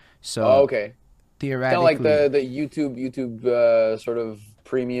 Right. So Oh, okay. Kind of like theoretically, the YouTube sort of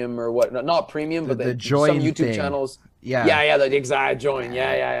premium or what? Not premium, but the some join YouTube thing, channels. yeah. Yeah. Yeah. The exact join.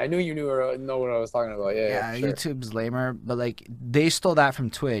 Yeah. Yeah. Yeah. I knew you know what I was talking about. Yeah. Yeah. Yeah, For sure. YouTube's lamer, but like they stole that from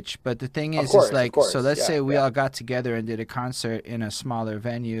Twitch. But the thing Of is course. Of like, so course. let's Yeah. say we Yeah. all got together and did a concert in a smaller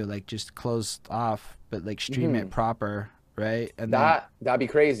venue, like just closed off, but like stream it Hmm. proper, right? And then That'd be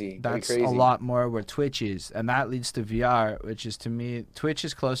crazy. That'd be that's a crazy. lot more where Twitch is, and that leads to VR, which is to me, Twitch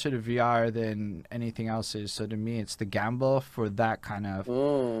is closer to VR than anything else is. So to me, it's the gamble for that kind of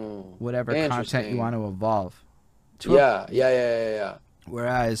whatever content you Interesting. want to evolve. To a Yeah. Yeah. Yeah. Yeah. Yeah.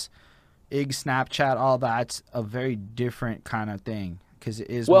 Whereas IG, Snapchat, all that's a very different kind of thing because it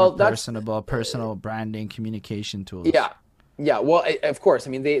is more Well, that's personable, personal branding, communication tools. yeah. Yeah, well, of course.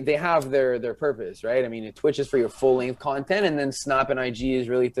 I mean, they have their purpose, right? I mean, Twitch is for your full length content, and then Snap and IG is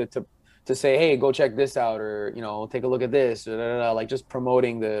really to say, hey, go check this out, or take a look at this, or like just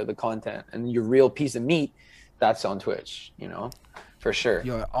promoting the content and your real piece of meat. That's on Twitch, for sure.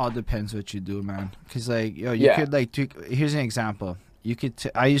 Yo, it all depends what you do, man. Because like, yo, you Yeah. could like, here's an example. You could.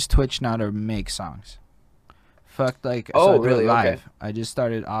 I use Twitch now to make songs. Fuck, like, so I Oh, do really? it live. Okay. I just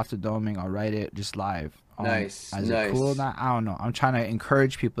started off the doming. I'll write it just live. Nice, Is it cool? nice. Not, I don't know. I'm trying to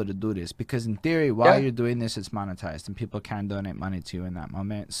encourage people to do this because in theory, while Yeah. you're doing this, it's monetized and people can donate money to you in that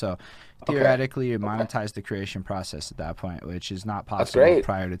moment. So Okay. theoretically, you Okay. monetize the creation process at that point, which is not That's possible great.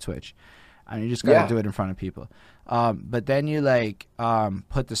 prior to Twitch. And you just got to Yeah. do it in front of people. But then you like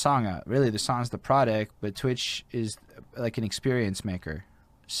put the song out. Really, the song's the product, but Twitch is like an experience maker.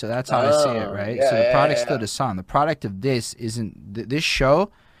 So that's how I see it, Oh, right? yeah, So the yeah, product's yeah, still yeah. the song. The product of this isn't this show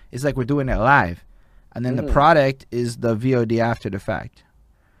is like we're doing it live, and then the Mhm. product is the VOD after the fact.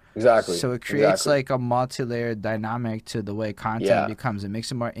 Exactly. So it creates Exactly. like a multi-layered dynamic to the way content Yeah. becomes. It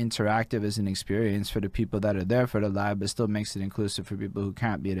makes it more interactive as an experience for the people that are there for the live, but still makes it inclusive for people who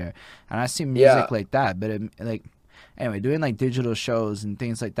can't be there. And I see music Yeah. like that, but like anyway, doing like digital shows and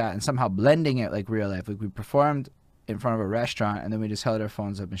things like that, and somehow blending it like real life. Like we performed in front of a restaurant, and then we just held our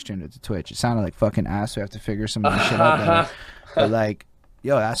phones up and streamed it to Twitch. It sounded like fucking ass. We have to figure some of this shit out better. But like,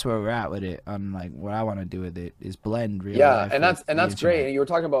 yo, that's where we're at with it. Like, what I want to do with it is blend real Yeah, life. and with that's the great. internet. And you're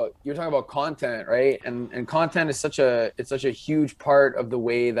talking about content, right? And content is such a huge part of the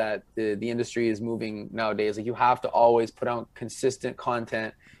way that the industry is moving nowadays. Like you have to always put out consistent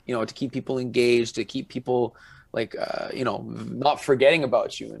content, to keep people engaged, to keep people like not forgetting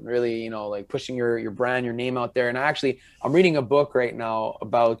about you, and really like pushing your brand, your name out there. And I'm reading a book right now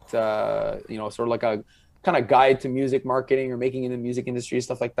about sort of like a kind of guide to music marketing or making in the music industry,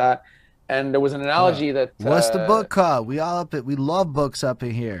 stuff like that. And there was an analogy that What's the book called? We all up it. We love books up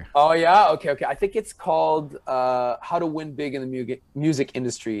in here. oh yeah, okay. I think it's called How to Win Big in the music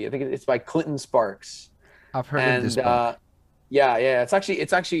Industry. I think it's by Clinton Sparks. I've heard of And this book. yeah, it's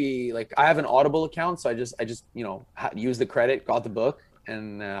actually like I have an Audible account, so I just use the credit, got the book,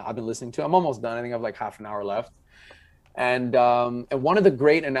 and I've been listening to it. I'm almost done. I think I have like half an hour left. And one of the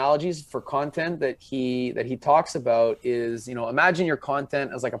great analogies for content that he talks about is, you know, imagine your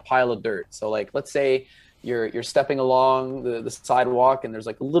content as like a pile of dirt. So like, let's say you're stepping along the sidewalk and there's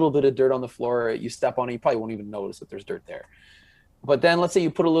like a little bit of dirt on the floor. You step on it, you probably won't even notice that there's dirt there. But then let's say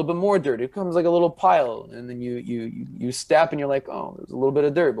you put a little bit more dirt, it becomes like a little pile, and then you step and you're like, oh, there's a little bit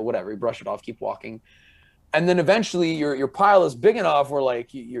of dirt, but whatever, you brush it off, keep walking. And then eventually your pile is big enough where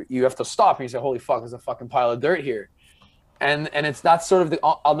like you have to stop and you say, holy fuck, there's a fucking pile of dirt here. And it's that's sort of the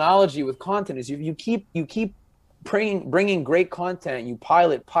analogy with content is you keep bringing great content, you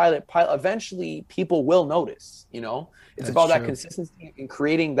pile it, eventually people will notice, you know. It's That's about true. that consistency in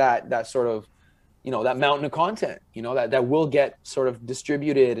creating that sort of, you know, that mountain of content, you know, that will get sort of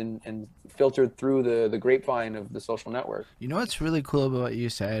distributed and filtered through the grapevine of the social network. You know what's really cool about what you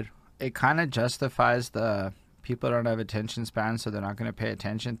said? It kind of justifies the people don't have attention span, so they're not going to pay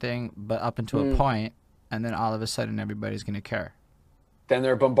attention thing, but up until a point, and then all of a sudden everybody's going to care. Then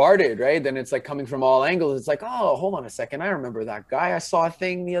they're bombarded, right? Then it's like coming from all angles. It's like, oh, hold on a second, I remember that guy. I saw a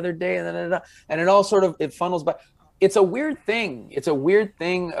thing the other day, and it all sort of it funnels back. It's a weird thing. It's a weird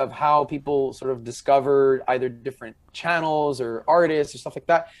thing of how people sort of discover either different channels or artists or stuff like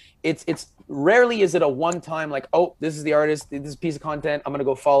that. It's rarely is it a one time like, oh, this is the artist, this is a piece of content, I'm gonna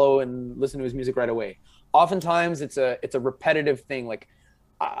go follow and listen to his music right away. Oftentimes it's a repetitive thing. Like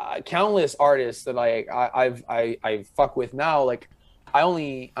countless artists that I fuck with now, like I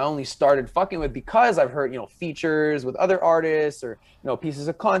only started fucking with because I've heard, you know, features with other artists or, you know, pieces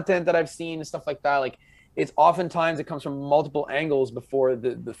of content that I've seen and stuff like that. Like it's oftentimes it comes from multiple angles before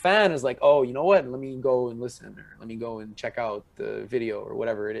the fan is like, oh, you know what, let me go and listen, or let me go and check out the video or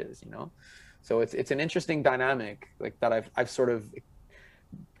whatever it is, you know. So it's an interesting dynamic like that I've sort of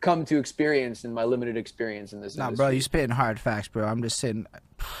come to experience in my limited experience in this Nah, industry. bro, you spitting hard facts, bro. I'm just sitting.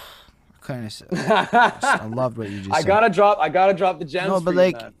 I loved what you just said. I gotta drop the gems. No, but for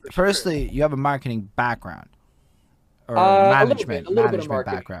like, you, man, for firstly, you have a marketing background or A little bit of management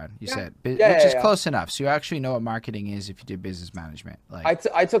marketing. background. You Yeah. said, Yeah, which yeah, is yeah. close enough. So you actually know what marketing is if you did business management. Like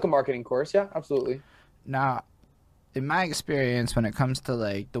I took a marketing course. Yeah, absolutely. now, in my experience, when it comes to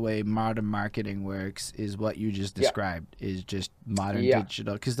like the way modern marketing works, is what you just Yeah. described is just modern Yeah.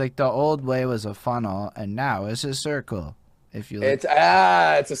 digital. Because like the old way was a funnel, and now it's a circle. If you look, It's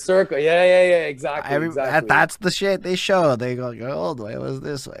a circle. Yeah, exactly. Exactly. that's the shit they show. They go, the old way was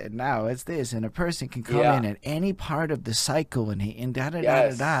this way, and now it's this. And a person can come Yeah. in at any part of the cycle and da da da da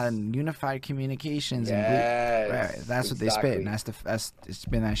Yes. da, and unified communications and Yes, right, that's what they spit. exactly. And that's it's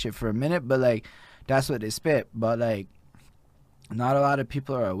been that shit for a minute, but like that's what they spit. But like not a lot of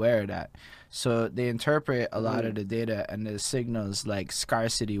people are aware of that. So they interpret a lot of the data and the signals like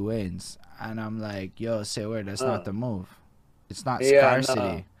scarcity wins. And I'm like, yo, say word, that's not the move. It's not Yeah,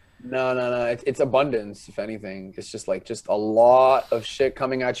 scarcity. no. It's abundance. If anything, it's just a lot of shit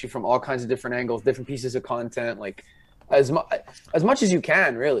coming at you from all kinds of different angles, different pieces of content. Like as much as you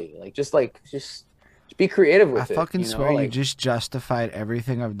can, really. Just be creative with I it. fucking you know? swear you Like, just justified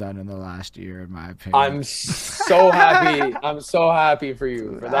everything I've done in the last year, in my opinion. I'm so happy. I'm so happy for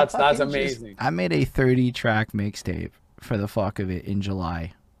you. Dude, That's fucking just- amazing. I made a 30-track mixtape for the fuck of it in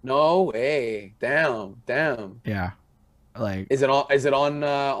July. No way. Damn. Yeah. Like, Is it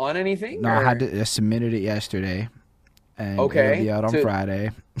on anything? no, I or had to I submitted it yesterday. And Okay, it'll be out on to-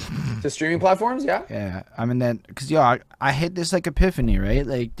 Friday. to streaming platforms? Yeah. Yeah, I mean then, cause yo, I hit this like epiphany, right?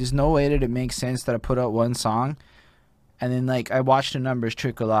 Like, there's no way that it makes sense that I put out one song, and then like I watch the numbers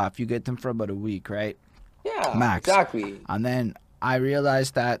trickle off. You get them for about a week, right? Yeah. Max. Exactly. And then I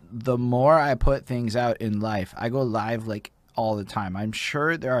realized that the more I put things out in life, I go live like all the time. I'm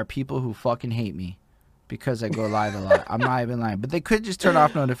sure there are people who fucking hate me because I go live a lot. I'm not even lying, but they could just turn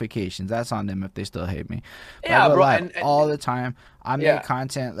off notifications. That's on them if they still hate me. But Yeah, I go bro, live and- all the time. I Yeah. make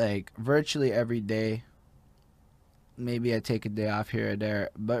content like virtually every day. Maybe I take a day off here or there,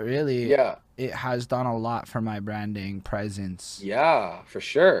 but really, Yeah. it has done a lot for my branding presence. Yeah, for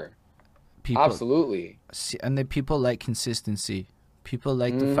sure. People, Absolutely. and then people like consistency. People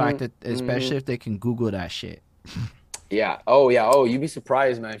like the fact that, especially if they can Google that shit. Yeah. Oh, you'd be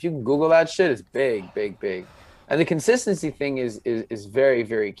surprised, man. If you can Google that shit, it's big. And the consistency thing is very,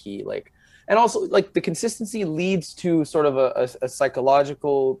 very key. Like, and also like the consistency leads to sort of a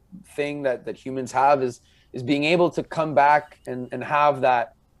psychological thing that humans have is being able to come back and have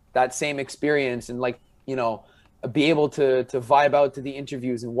that same experience and like, you know, be able to vibe out to the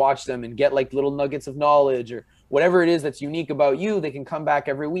interviews and watch them and get like little nuggets of knowledge or whatever it is that's unique about you. They can come back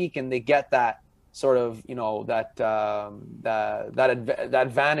every week and they get that sort of, you know, that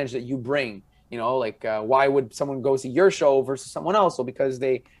advantage that you bring You know, like why would someone go see your show versus someone else? Well, because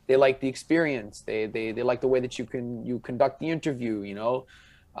they like the experience. They like the way that you conduct the interview. You know,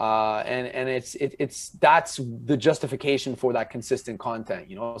 and it's that's the justification for that consistent content.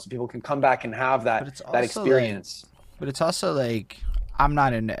 You know, so people can come back and have But it's that also like, experience. but it's also like I'm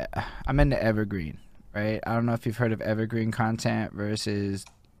into evergreen, right? I don't know if you've heard of evergreen content versus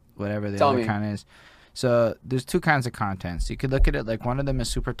whatever the Tell other me. kind is. So there's two kinds of contents. You could look at it like one of them is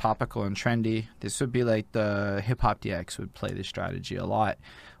super topical and trendy. This would be like the Hip Hop DX would play this strategy a lot,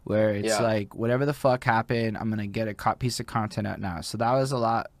 where it's Yeah. like whatever the fuck happened, I'm gonna get a piece of content out now. So that was a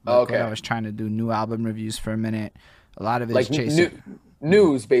lot like what I Okay. was trying to do. New album reviews for a minute. A lot of it is Like chasing.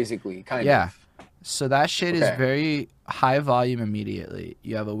 news, basically, kind Yeah. of. So that shit is Okay. very high volume immediately.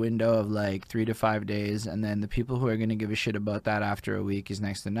 You have a window of like 3 to 5 days, and then the people who are gonna give a shit about that after a week is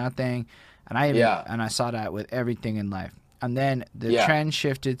next to nothing. Yeah. And I saw that with everything in life. And then the Yeah. trend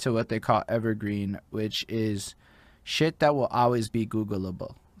shifted to what they call evergreen, which is shit that will always be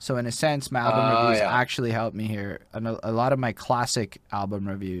Googleable. So in a sense, my album reviews Yeah. actually helped me here. And a lot of my classic album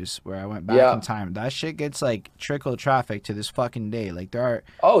reviews, where I went back Yeah. in time, that shit gets like trickle traffic to this fucking day. Like there are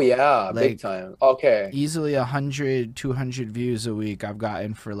Oh yeah, big like time. Okay. easily 100, 200 views a week I've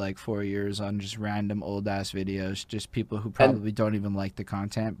gotten for like 4 years on just random old ass videos. Just people who And probably don't even like the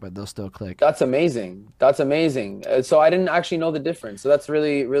content, but they'll still click. that's amazing. That's amazing. So I didn't actually know the difference. So that's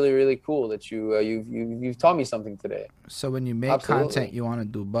really, really, really cool that you've taught me something today. So when you make content, Absolutely. you want to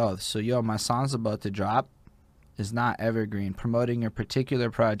do both. So yo, my song's about to drop is not evergreen. Promoting your particular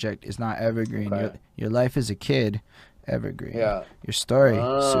project is not evergreen. Okay. Your life as a kid, evergreen. Yeah. Your story,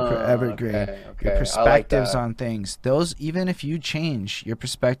 super evergreen. Okay. Your Okay. I like perspectives that. on things, those, even if you change, your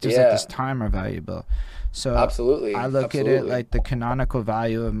perspectives at this Yeah. time are valuable. So Absolutely. I look at it Absolutely. like the canonical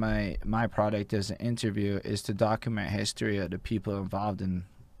value of my product as an interview is to document history of the people involved in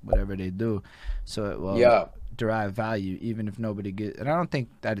whatever they do, so it will Yeah. derive value even if nobody gets. And I don't think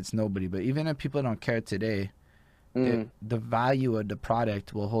that it's nobody, but even if people don't care today, Mm. the value of the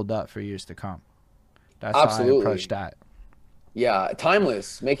product will hold up for years to come. That's how I approach Absolutely. that. Yeah.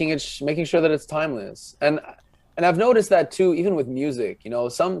 Timeless. Making sure that it's timeless. And I've noticed that too, even with music. You know,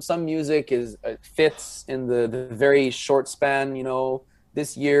 some music is fits in the very short span. You know,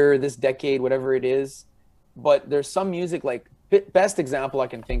 this year, this decade, whatever it is. But there's some music like best example I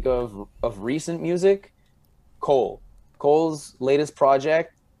can think of recent music. Cole. Cole's latest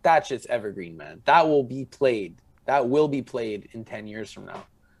project. That shit's evergreen, man. That will be played. That will be played in 10 years from now.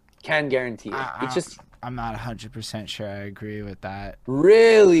 Can guarantee it. It's just I'm not 100% sure I agree with that.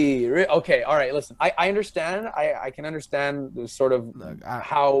 okay. All right. Listen, I understand. I can understand the sort of Look,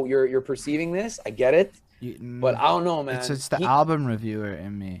 how you're perceiving this. I get it, but I don't know, man. it's the album reviewer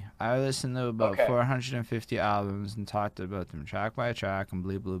in me. I listened to about Okay. 450 albums and talked about them track by track and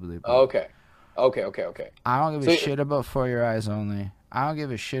bleep, bleep, bleep, bleep. Okay. Okay. I don't give So a shit about For Your Eyes Only. I don't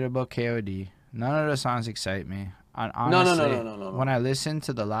give a shit about KOD. None of the songs excite me. And no, honestly, no. when I listened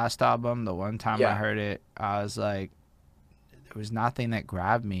to the last album, the one time I Yeah. heard it, I was like, there was nothing that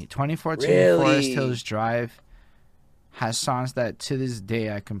grabbed me. 2014 Really? Forest Hills Drive has songs that to this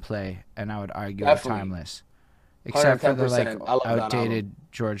day I can play, and I would argue are Definitely. timeless. Except for the like 110%. I love that outdated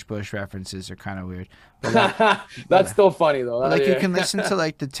George Bush references are kind of weird. But like, That's still funny though. like you Yeah. can listen to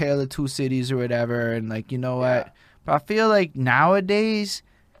like the Tale of Two Cities or whatever, and like you know what? Yeah. But I feel like nowadays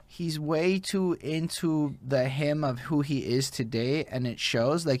he's way too into the him of who he is today, and it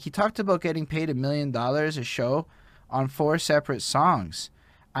shows. Like he talked about getting paid $1 million a show on 4 separate songs,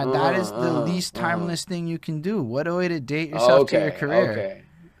 and that is the least timeless thing you can do. What a way to date yourself to your career. Okay.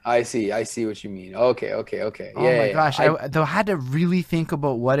 I see what you mean. Okay. Oh Yeah, my yeah. gosh, though I had to really think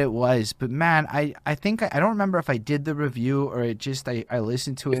about what it was. But man, I think I don't remember if I did the review or it just I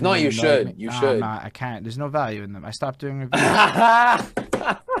listened to it. If and not, it you annoyed should. me. You No, I'm should. not. I can't. There's no value in them. I stopped doing reviews.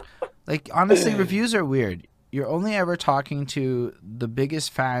 Like honestly, reviews are weird. You're only ever talking to the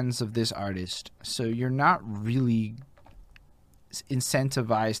biggest fans of this artist, so you're not really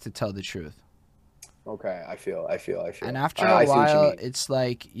incentivized to tell the truth. Okay, I feel. And after I a see what you while, mean. it's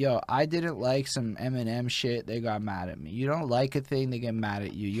like, yo, I didn't like some Eminem shit. They got mad at me. You don't like a thing, they get mad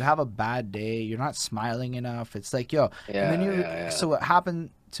at you. You have a bad day. You're not smiling enough. It's like, yo. Yeah, and then yeah. So what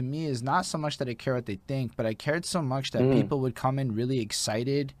happened to me is not so much that I care what they think, but I cared so much that Mm. people would come in really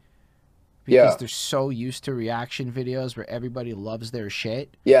excited because Yeah. they're so used to reaction videos where everybody loves their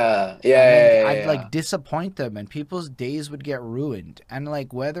shit. Yeah, And then yeah. I'd like disappoint them, and people's days would get ruined. And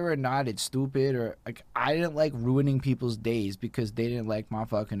like whether or not it's stupid or like, I didn't like ruining people's days because they didn't like my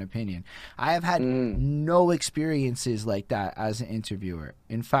fucking opinion. I have had Mm. no experiences like that as an interviewer.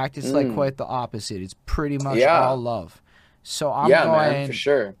 In fact, it's like quite the opposite. It's pretty much Yeah. all love. So I'm Yeah, going. man, for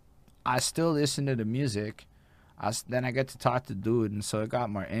sure. I still listen to the music. Then I get to talk to dude, and so it got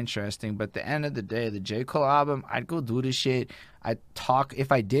more interesting. But at the end of the day, the J. Cole album, I'd go do this shit.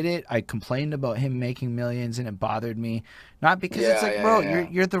 If I did it, I complained about him making millions, and it bothered me. Not because it's like, bro,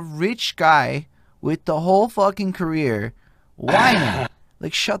 you're the rich guy with the whole fucking career whining.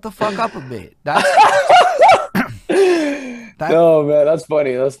 Like, shut the fuck up a bit. That's no, man, that's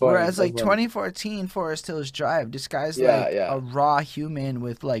funny. That's funny. Whereas, that's like, funny. 2014 Forest Hills Drive, this guy's like a raw human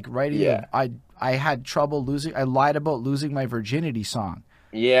with, like, writing. Yeah. I had trouble losing. I lied about losing my virginity song.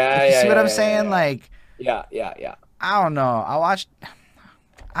 Yeah, Like, you see what I'm saying? Like, yeah. I don't know.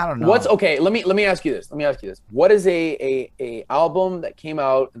 I don't know. What's okay? Let me ask you this. What is a album that came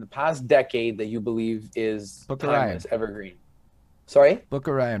out in the past decade that you believe is Book of timeless, evergreen? Sorry? Book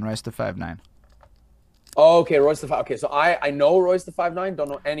of Ryan, Rise to 5'9". Oh, okay, Royce the Five. Okay, so I know Royce the 5'9". Don't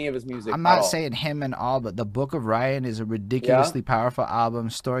know any of his music. I'm not saying him and all, but the Book of Ryan is a ridiculously powerful album,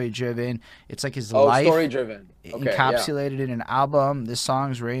 story driven. It's like his life story driven, encapsulated in an album. The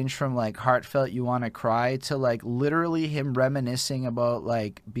songs range from like heartfelt, you want to cry, to like literally him reminiscing about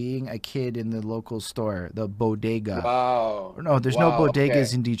like being a kid in the local store, the bodega. Wow. No, there's no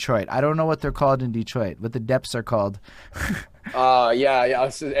bodegas in Detroit. I don't know what they're called in Detroit, what the depths are called. Yeah.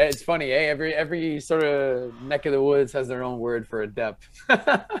 It's funny, eh? Every sort of neck of the woods has their own word for a depth.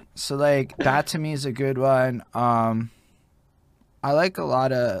 So like that to me is a good one. I like a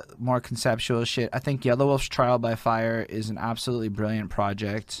lot of more conceptual shit. I think Yellow Wolf's Trial by Fire is an absolutely brilliant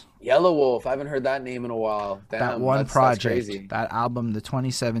project. Yellow Wolf, I haven't heard that name in a while. Damn, that one project, that's crazy. that album, the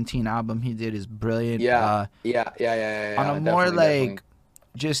 2017 album he did is brilliant. Yeah. On a more like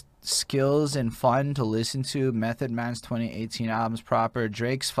just skills and fun to listen to, Method Man's 2018 albums proper.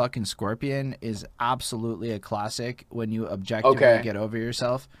 Drake's fucking Scorpion is absolutely a classic when you objectively get over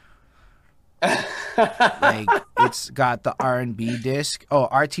yourself. Like, it's got the R&B disc. Oh,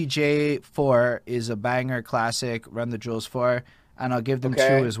 RTJ 4 is a banger classic. Run the Jewels 4, and I'll give them 2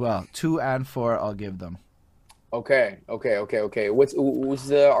 as well. 2 and 4 I'll give them. Okay. Who's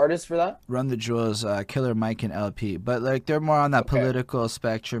the artist for that? Run the Jewels, Killer Mike and LP. But like they're more on that political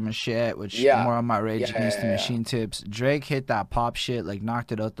spectrum and shit, which more on my Rage Against the Machine tips. Drake hit that pop shit, like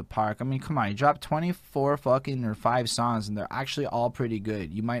knocked it out the park. I mean, come on, he dropped 24 fucking or 5 songs, and they're actually all pretty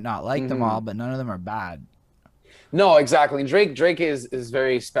good. You might not like them all, but none of them are bad. No, exactly. Drake is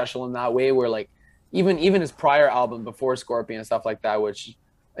very special in that way, where like even his prior album before Scorpion and stuff like that, which,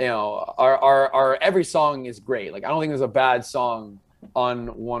 you know, our every song is great. Like, I don't think there's a bad song on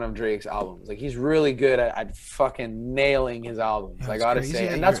one of Drake's albums. Like, he's really good at fucking nailing his albums. I gotta say,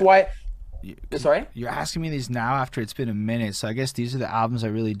 and that's why. Sorry, you're asking me these now after it's been a minute, so I guess these are the albums I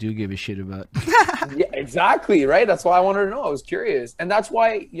really do give a shit about. Yeah, exactly, right? That's why I wanted to know. I was curious, and that's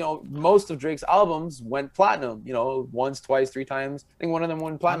why, you know, most of Drake's albums went platinum. You know, once, twice, 3 times. I think one of them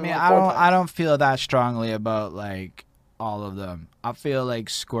went platinum. I mean, I don't feel that strongly about like all of them. I feel like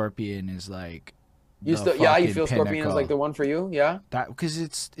Scorpion is like you feel pinnacle. Scorpion is like the one for you, that because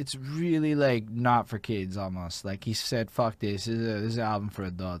it's really like not for kids almost. Like he said, fuck this is an album for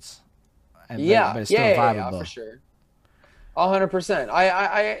adults. But it's still viable. For sure. 100%.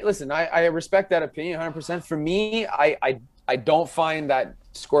 I listen, I respect that opinion 100%. For me, I don't find that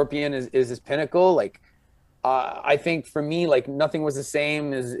Scorpion is his pinnacle. Like, I think for me, like, Nothing Was the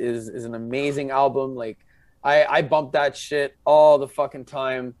Same is an amazing album. Like, I bump that shit all the fucking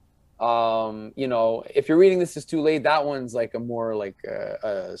time. You know, If You're Reading This Is Too Late, that one's like a more like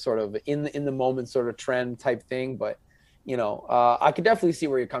a sort of in the moment sort of trend type thing. But, you know, I could definitely see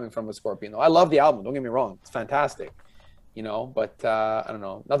where you're coming from with Scorpion, though. I love the album, don't get me wrong, it's fantastic, you know, but I don't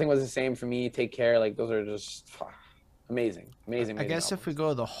know, Nothing Was the Same for me, Take Care, like, those are just amazing I guess albums. If we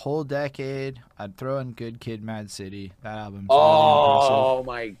go the whole decade, I'd throw in Good Kid, Mad City. That album's really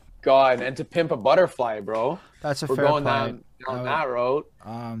my god, and To Pimp a Butterfly, bro. That's a We're fair going point. down that road.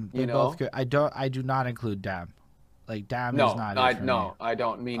 You know, both good. I do not include Damn. Like, Damn is not it for me. I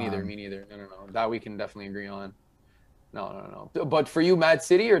don't. Me neither. No. That we can definitely agree on. No. But for you, Mad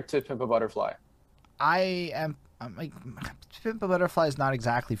City or To Pimp a Butterfly? I'm like, To Pimp a Butterfly is not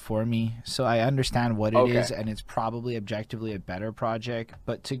exactly for me, so I understand what it is, and it's probably objectively a better project.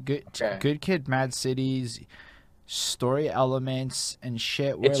 But to Good Kid, Mad City's story elements and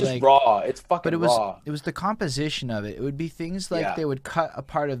shit were, it's just like raw. It's fucking raw. It was the composition of it. It would be things like they would cut a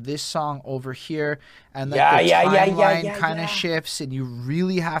part of this song over here, and like the timeline kind of shifts, and you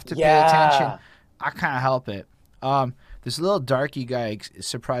really have to pay attention. I can't help it. This little darky guy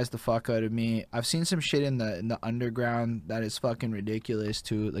surprised the fuck out of me. I've seen some shit in the underground that is fucking ridiculous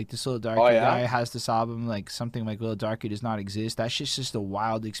too. Like this little Oh darky yeah. guy has this album like something like Little Darky Does Not Exist. That shit's just a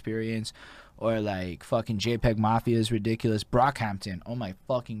wild experience. Or like fucking JPEG Mafia is ridiculous. Brockhampton. Oh my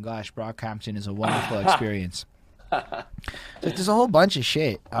fucking gosh, Brockhampton is a wonderful experience. Like, there's a whole bunch of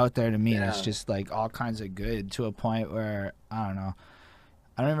shit out there to me that's just like all kinds of good to a point where I don't know.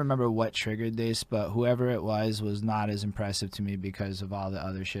 I don't even remember what triggered this, but whoever it was not as impressive to me because of all the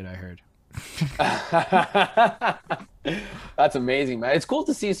other shit I heard. That's amazing, man. It's cool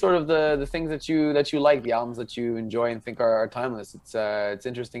to see sort of the things that you like, the albums that you enjoy and think are timeless. It's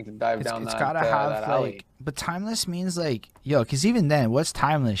interesting to dive down It's that gotta have that alley. like, but timeless means like, yo, because even then, what's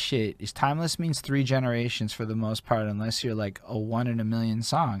timeless shit? Is timeless means 3 generations for the most part, unless you're like a 1 in a million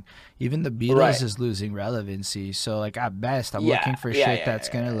song. Even the Beatles Right. is losing relevancy. So like at best, I'm Yeah, looking for yeah, shit yeah, that's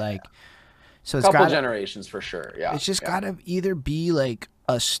gonna like. So it's Couple got generations for sure. Yeah. it's just yeah. gotta either be like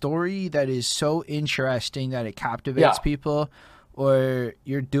a story that is so interesting that it captivates Yeah. people, or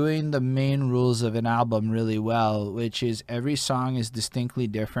you're doing the main rules of an album really well, which is every song is distinctly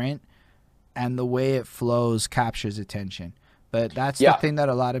different and the way it flows captures attention. But that's the Yeah. thing that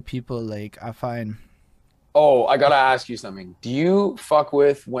a lot of people like, I find. Oh, I gotta ask you something. Do you fuck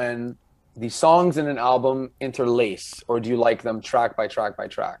with when the songs in an album interlace, or do you like them track by track by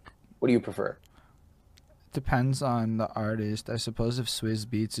track? What do you prefer? Depends on the artist. I suppose if Swizz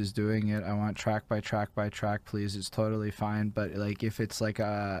Beats is doing it, I want track by track by track, please. It's totally fine. But like if it's like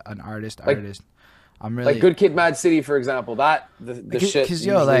an artist, I'm really Like Good Kid, Mad City, for example. That the shit 'cause,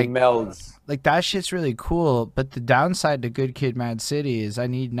 usually like melds. like that shit's really cool. But the downside to Good Kid, Mad City is I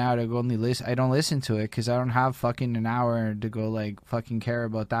need now to go only listen. I don't listen to it because I don't have fucking an hour to go like fucking care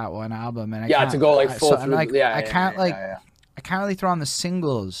about that one album. And I Yeah, can't, to go like full I'm through. like, Yeah, I yeah, can't yeah, like. yeah, yeah. I can't really throw on the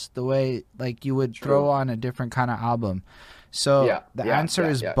singles the way like you would throw on a different kind of album. So Yeah, the yeah, answer yeah,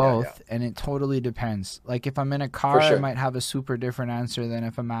 is yeah, both, and it totally depends. Like if I'm in a car, For sure. I might have a super different answer than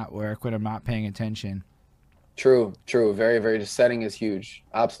if I'm at work when I'm not paying attention. True, true. Very, very. The setting is huge.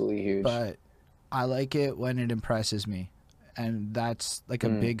 Absolutely huge. But I like it when it impresses me, and that's like a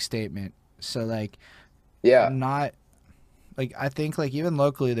big statement. So like, Yeah. I'm not like I think like even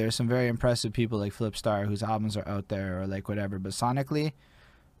locally there's some very impressive people like Flipstar whose albums are out there or like whatever. But sonically,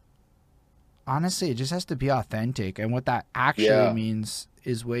 honestly, it just has to be authentic, and what that actually Yeah. means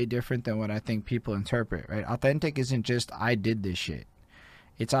is way different than what I think people interpret. Right? Authentic isn't just I did this shit.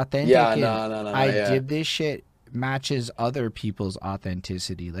 It's authentic. Yeah, in, no, I yeah. did this shit matches other people's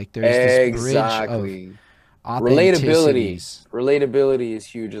authenticity. Like there's this Exactly. bridge of Relatability. authenticities. Relatability is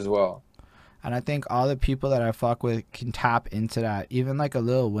huge as well. And I think all the people that I fuck with can tap into that. Even like a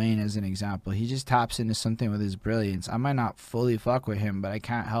Lil Wayne as an example. He just taps into something with his brilliance. I might not fully fuck with him, but I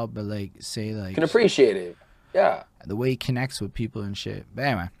can't help but like say like Can appreciate it. Yeah. the way he connects with people and shit. But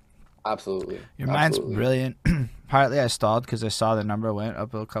anyway, Absolutely. your mind's Absolutely. brilliant. Partly I stalled because I saw the number went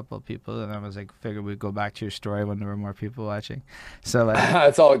up a couple of people, and I was like, figured we'd go back to your story when there were more people watching. So like,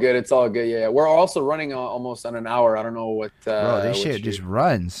 It's all good. It's all good. Yeah. We're also running almost on an hour. I don't know what. bro, this what shit you- just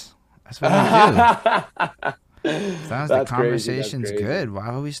runs. That's what I do. As long as the That's crazy, that's conversation's crazy. good, why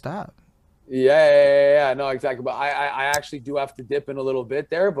would we stop? Yeah. No, exactly. But I actually do have to dip in a little bit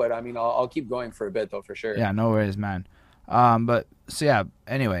there. But I mean, I'll keep going for a bit though, for sure. Yeah, no worries, man. But so yeah.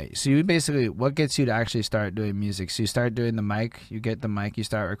 Anyway, so you basically, what gets you to actually start doing music? So you start doing the mic. You get the mic. You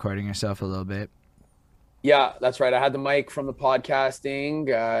start recording yourself a little bit. Yeah, that's right. I had the mic from the podcasting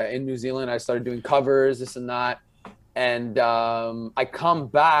in New Zealand. I started doing covers, this and that. And I come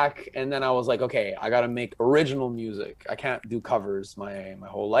back, and then I was like, okay, I gotta make original music. I can't do covers my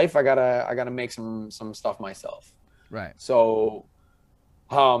whole life. I gotta make some stuff myself. Right. So,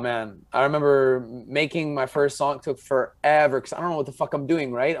 oh man, I remember making my first song took forever because I don't know what the fuck I'm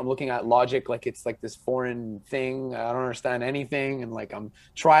doing. Right, I'm looking at Logic like it's like this foreign thing. I don't understand anything, and like I'm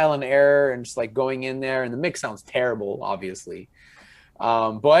trial and error and just like going in there, and the mix sounds terrible, obviously.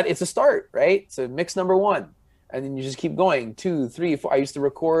 But it's a start, right? So mix number one. And then you just keep going, 2, 3, 4. I used to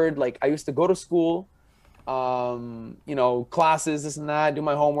record, like I used to go to school, classes, this and that, do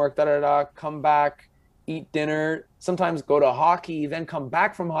my homework, come back, eat dinner, sometimes go to hockey, then come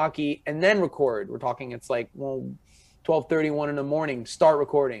back from hockey and then record. We're talking, it's like, 12:31 in the morning, start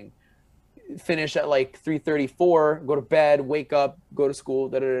recording, finish at like 3:34, go to bed, wake up, go to school,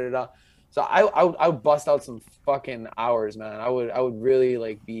 So I would bust out some fucking hours, man. I would really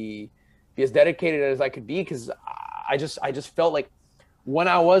like be as dedicated as I could be, because I just felt like when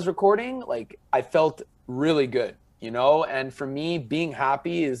I was recording, like I felt really good, and for me, being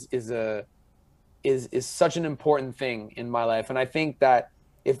happy is such an important thing in my life. And I think that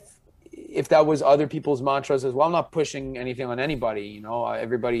if if that was other people's mantras as well, I'm not pushing anything on anybody, you know,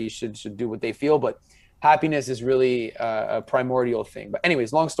 everybody should do what they feel, but happiness is really a primordial thing. But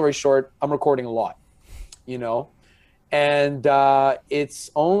anyways, long story short, I'm recording a lot, you know, and it's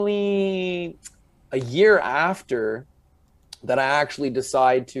only a year after that I actually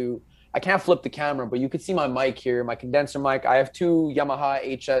decide to, I can't flip the camera, but you can see my mic here, my condenser mic. I have two Yamaha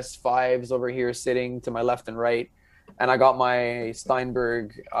HS5s over here sitting to my left and right. And I got my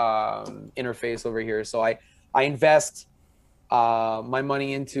Steinberg interface over here. So I invest my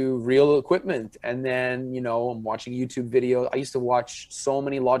money into real equipment. And then, you know, I'm watching YouTube videos. I used to watch so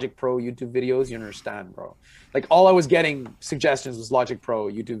many Logic Pro YouTube videos. You understand, bro. Like all I was getting suggestions was Logic Pro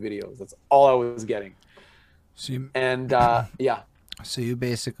YouTube videos. That's all I was getting. So you, And yeah. so you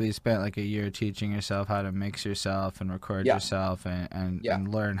basically spent like a year teaching yourself how to mix yourself and record yourself and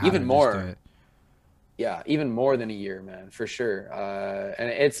learn how even to more. just do it. Yeah, even more than a year, man, for sure. And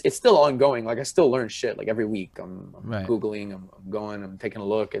it's still ongoing. Like I still learn shit like every week. I'm Right. Googling, I'm taking a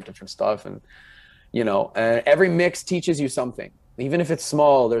look at different stuff, and you know, every mix teaches you something. Even if it's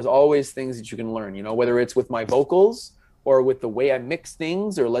small, there's always things that you can learn, you know, whether it's with my vocals or with the way I mix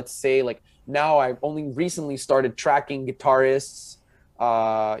things, or let's say like now I've only recently started tracking guitarists,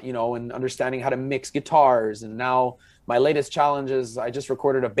 you know, and understanding how to mix guitars. And now my latest challenge is I just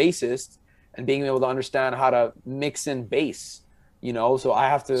recorded a bassist and being able to understand how to mix in bass, you know, so I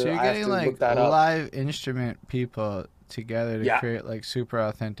have to, So you're I have getting to like look that up. live instrument people together to Yeah. create like super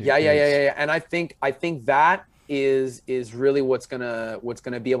authentic beats. Yeah. And I think that is really what's gonna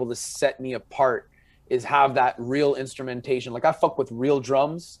be able to set me apart, is have that real instrumentation. Like I fuck with real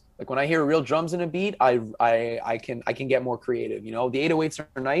drums. Like when I hear real drums in a beat, I can get more creative. You know, the 808s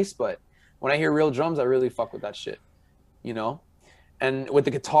are nice, but when I hear real drums, I really fuck with that shit. You know, and with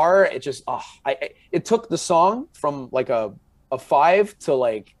the guitar, it just it took the song from like a 5 to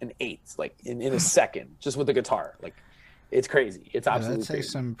like an 8, like in a second, just with the guitar. Like it's crazy. It's Yeah, absolutely that's like crazy.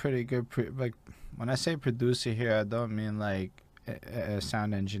 some pretty good like when I say producer here, I don't mean like a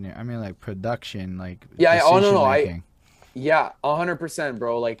sound engineer. I mean like production, like Yeah. Oh no, decision no. making. Yeah, 100%,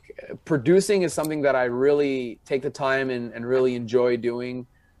 bro. Like producing is something that I really take the time and really enjoy doing.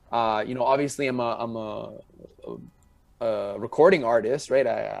 You know, obviously I'm a recording artist, right?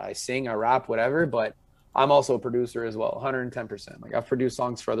 I sing, I rap, whatever, but I'm also a producer as well, 110%. Like I've produced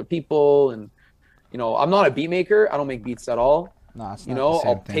songs for other people, and you know, I'm not a beat maker. I don't make beats at all. No, it's You not the know,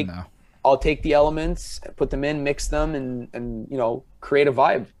 same thing though. I'll take the elements, put them in, mix them, and you know, create a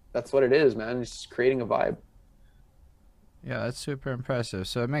vibe. That's what it is, man. It's just creating a vibe. Yeah, that's super impressive.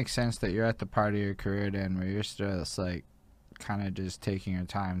 So it makes sense that you're at the part of your career then where you're still just like kind of just taking your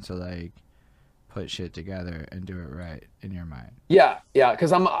time to like put shit together and do it right in your mind. Yeah,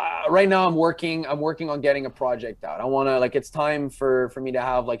 because I'm right now I'm working on getting a project out. I want to, like, it's time for me to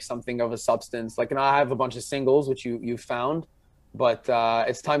have like something of a substance. Like, and I have a bunch of singles which you found, but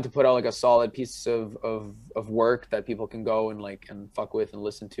it's time to put out like a solid piece of work that people can go and like and fuck with and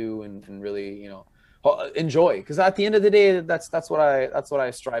listen to and really, you know, enjoy. Because at the end of the day, that's what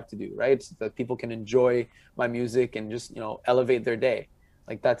I strive to do, right? So that people can enjoy my music and just, you know, elevate their day.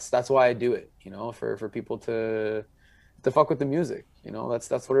 Like that's why I do it, you know, for people to fuck with the music, you know. That's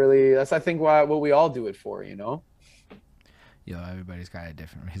what really, that's I think why what we all do it for, you know. Yo, everybody's got a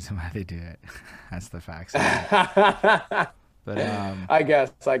different reason why they do it. That's the facts of it. I But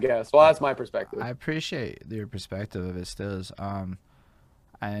guess. Well, that's my perspective. I appreciate your perspective of it still is.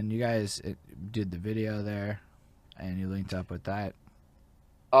 And you guys did the video there, and you linked up with that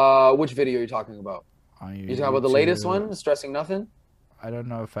Which video are you talking about? on your You talking about the latest YouTube. one, Stressing Nothing? I don't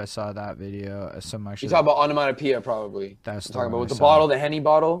know if I saw that video. Some You actually. talking about Onomatopoeia, probably. That's You're the talking one about I with the saw. bottle, the Henny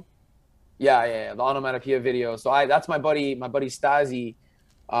bottle. Yeah, the Onomatopoeia video. So that's my buddy Stasi,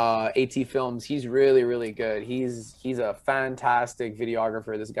 AT Films. He's really, really good. He's a fantastic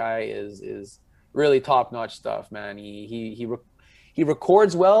videographer. This guy is really top-notch stuff, man. He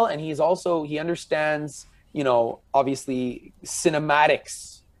records well, and he understands, you know, obviously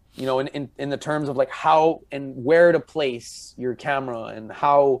cinematics, you know, in the terms of like how and where to place your camera and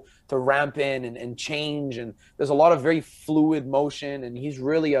how to ramp in and change. And there's a lot of very fluid motion, and he's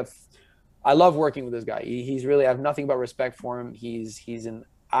really I love working with this guy. He's really, I have nothing but respect for him. He's an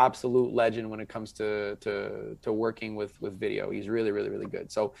absolute legend when it comes to working with video. He's really, really, really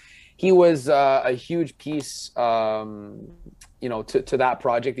good. So he was a huge piece, you know, to that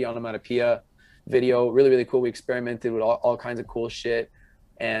project, the Onomatopoeia video. Really, really cool. We experimented with all kinds of cool shit,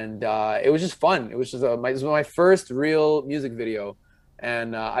 and it was just fun. It was just it was my first real music video,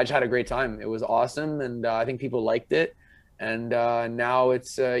 and I just had a great time. It was awesome, and I think people liked it. And now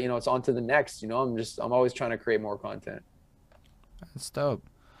it's you know, it's on to the next. You know, I'm always trying to create more content. That's dope.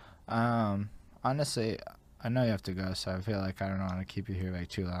 Honestly, I know you have to go, so I feel like I don't want to keep you here like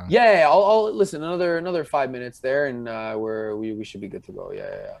too long. Yeah, yeah, I'll listen another 5 minutes there, and we should be good to go. Yeah,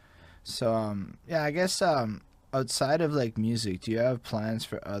 yeah, yeah. So yeah, I guess outside of like music, do you have plans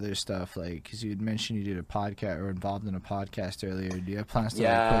for other stuff? Like, cause you had mentioned you did a podcast or involved in a podcast earlier. Do you have plans to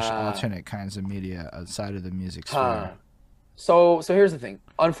like push Yeah. alternate kinds of media outside of the music sphere? Huh. So here's the thing.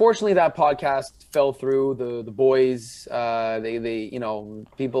 Unfortunately, that podcast fell through. The boys, they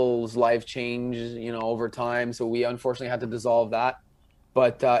people's life changed, over time. So we unfortunately had to dissolve that.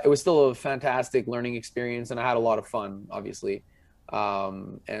 But it was still a fantastic learning experience, and I had a lot of fun, obviously.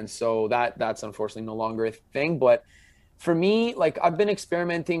 And so that's unfortunately no longer a thing. But for me, like I've been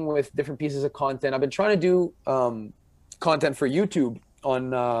experimenting with different pieces of content. I've been trying to do content for YouTube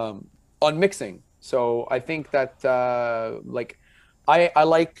on mixing. So I think that like I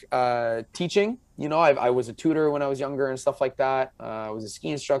like teaching. I was a tutor when I was younger and stuff like that. I was a ski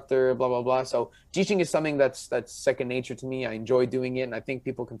instructor, blah blah blah. So teaching is something that's second nature to me. I enjoy doing it, and I think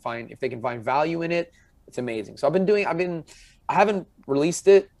people can find if they can find value in it, it's amazing. So I haven't released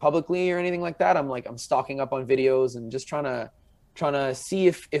it publicly or anything like that. I'm stocking up on videos and just trying to see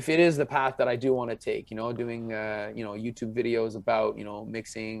if it is the path that I do want to take. Doing YouTube videos about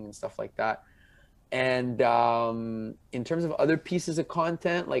mixing and stuff like that. And in terms of other pieces of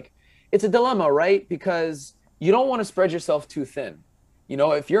content, like it's a dilemma, right? Because you don't want to spread yourself too thin.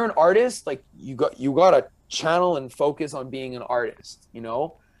 If you're an artist, like you got to channel and focus on being an artist.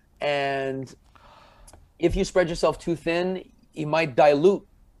 And if you spread yourself too thin, you might dilute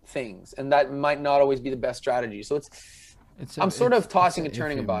things, and that might not always be the best strategy. So I'm sort of It's tossing an and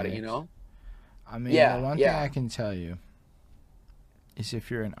turning iffy about mix. it. I mean, the Yeah, one thing yeah. I can tell you is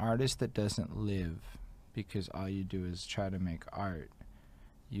if you're an artist that doesn't live because all you do is try to make art,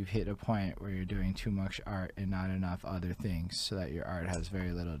 you've hit a point where you're doing too much art and not enough other things so that your art has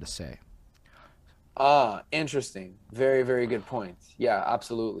very little to say. Ah, interesting. Very, very good point. Yeah,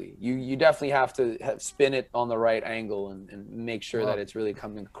 absolutely. You definitely have to spin it on the right angle and make sure that Well, it's really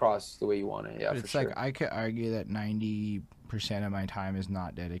coming across the way you want it. Yeah, but for it's like sure. I could argue that 90% of my time is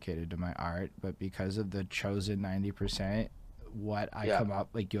not dedicated to my art, but because of the chosen 90%, what I Yeah. come up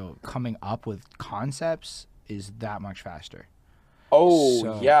like coming up with concepts is that much faster. Oh,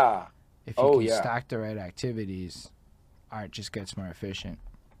 So yeah. if you Oh, can yeah. stack the right activities, art just gets more efficient.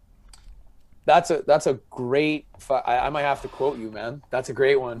 That's a great. I might have to quote you, man. That's a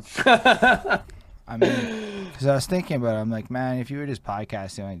great one. I mean, because I was thinking about it, I'm like, man, if you were just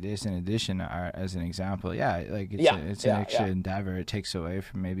podcasting like this in addition to art, as an example, yeah, like Yeah, it's an yeah, extra yeah, endeavor. It takes away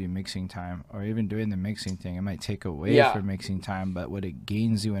from maybe mixing time, or even doing the mixing thing. It might take away yeah. from mixing time, but what it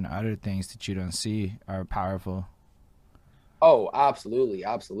gains you in other things that you don't see are powerful. Oh, absolutely,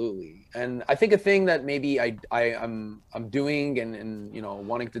 absolutely. And I think a thing that maybe I'm doing and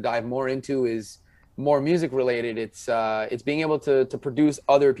wanting to dive more into is more music related. It's being able to produce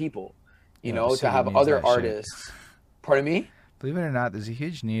other people, Yo, the to city have needs other that shit. artists. Pardon me? Believe it or not, there's a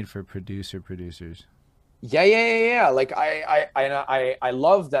huge need for producers. Yeah, yeah, yeah, yeah. Like I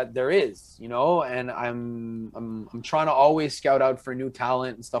love that there is, and I'm trying to always scout out for new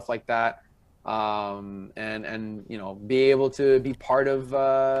talent and stuff like that. And be able to be part of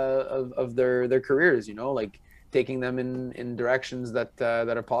their careers, like taking them in directions that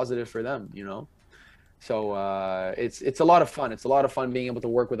are positive for them. So it's a lot of fun. It's a lot of fun being able to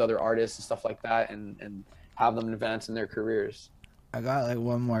work with other artists and stuff like that, and have them advance in their careers. I got like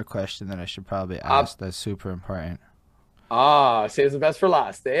one more question that I should probably Uh, ask that's super important. Saves the best for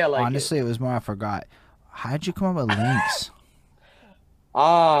last. I like it. Honestly, it was more I forgot. How'd you come up with links?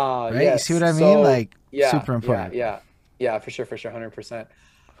 Right? You see what Yes. I mean? So Like yeah, super yeah, important. yeah, yeah, for sure, 100%.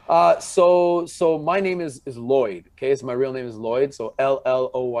 So my name is Lloyd. Okay, so my real name is Lloyd. So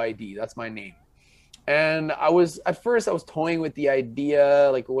Lloyd. That's my name. And at first I was toying with the idea,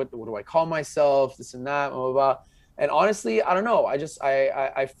 like what do I call myself, this and that, blah blah blah. And honestly, I don't know.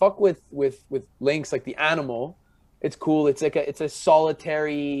 I fuck with links like the animal. It's cool. It's a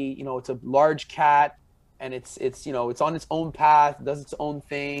solitary, it's a large cat, and it's on its own path, does its own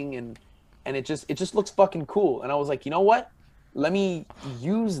thing, and it just looks fucking cool. And I was like, you know what? Let me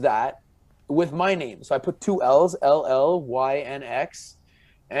use that with my name. So I put two L's, LLYNX,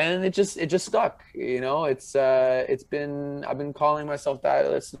 and it just stuck. I've been calling myself that.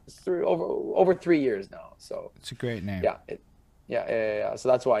 It's through over 3 years now. So It's a great name. yeah, yeah. So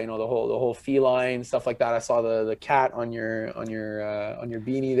that's why the whole feline stuff like that. I saw the cat on your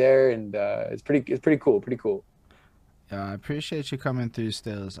beanie there, and it's pretty cool, pretty cool. I appreciate you coming through,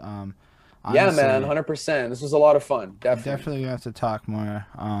 Stills. Yeah, man, Honestly, 100%. This was a lot of fun, we definitely. definitely have to talk more.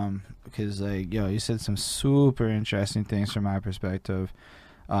 Because like, yo, you said some super interesting things from my perspective.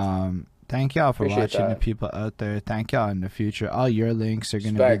 Thank y'all for Appreciate watching. The that. people out there, thank y'all in the future. All your links are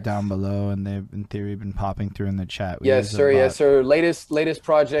going to be Respect. down below, and they've in theory been popping through in the chat. We Yes, use a sir. Yes, bot. sir. Latest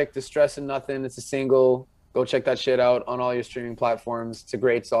project, Distress and Nothing. It's a single. Go check that shit out on all your streaming platforms. It's a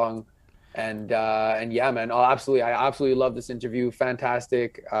great song. And yeah, man. Oh, absolutely. I absolutely love this interview.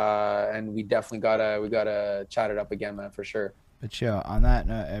 Fantastic. And we gotta chat it up again, man, for sure. But yo, on that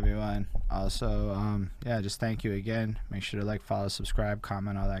note, everyone, also, yeah, just thank you again. Make sure to like, follow, subscribe,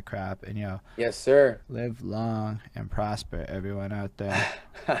 comment, all that crap. And yo, Yes, sir. live long and prosper, everyone out there.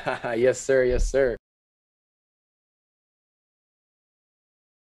 Yes, sir. Yes, sir.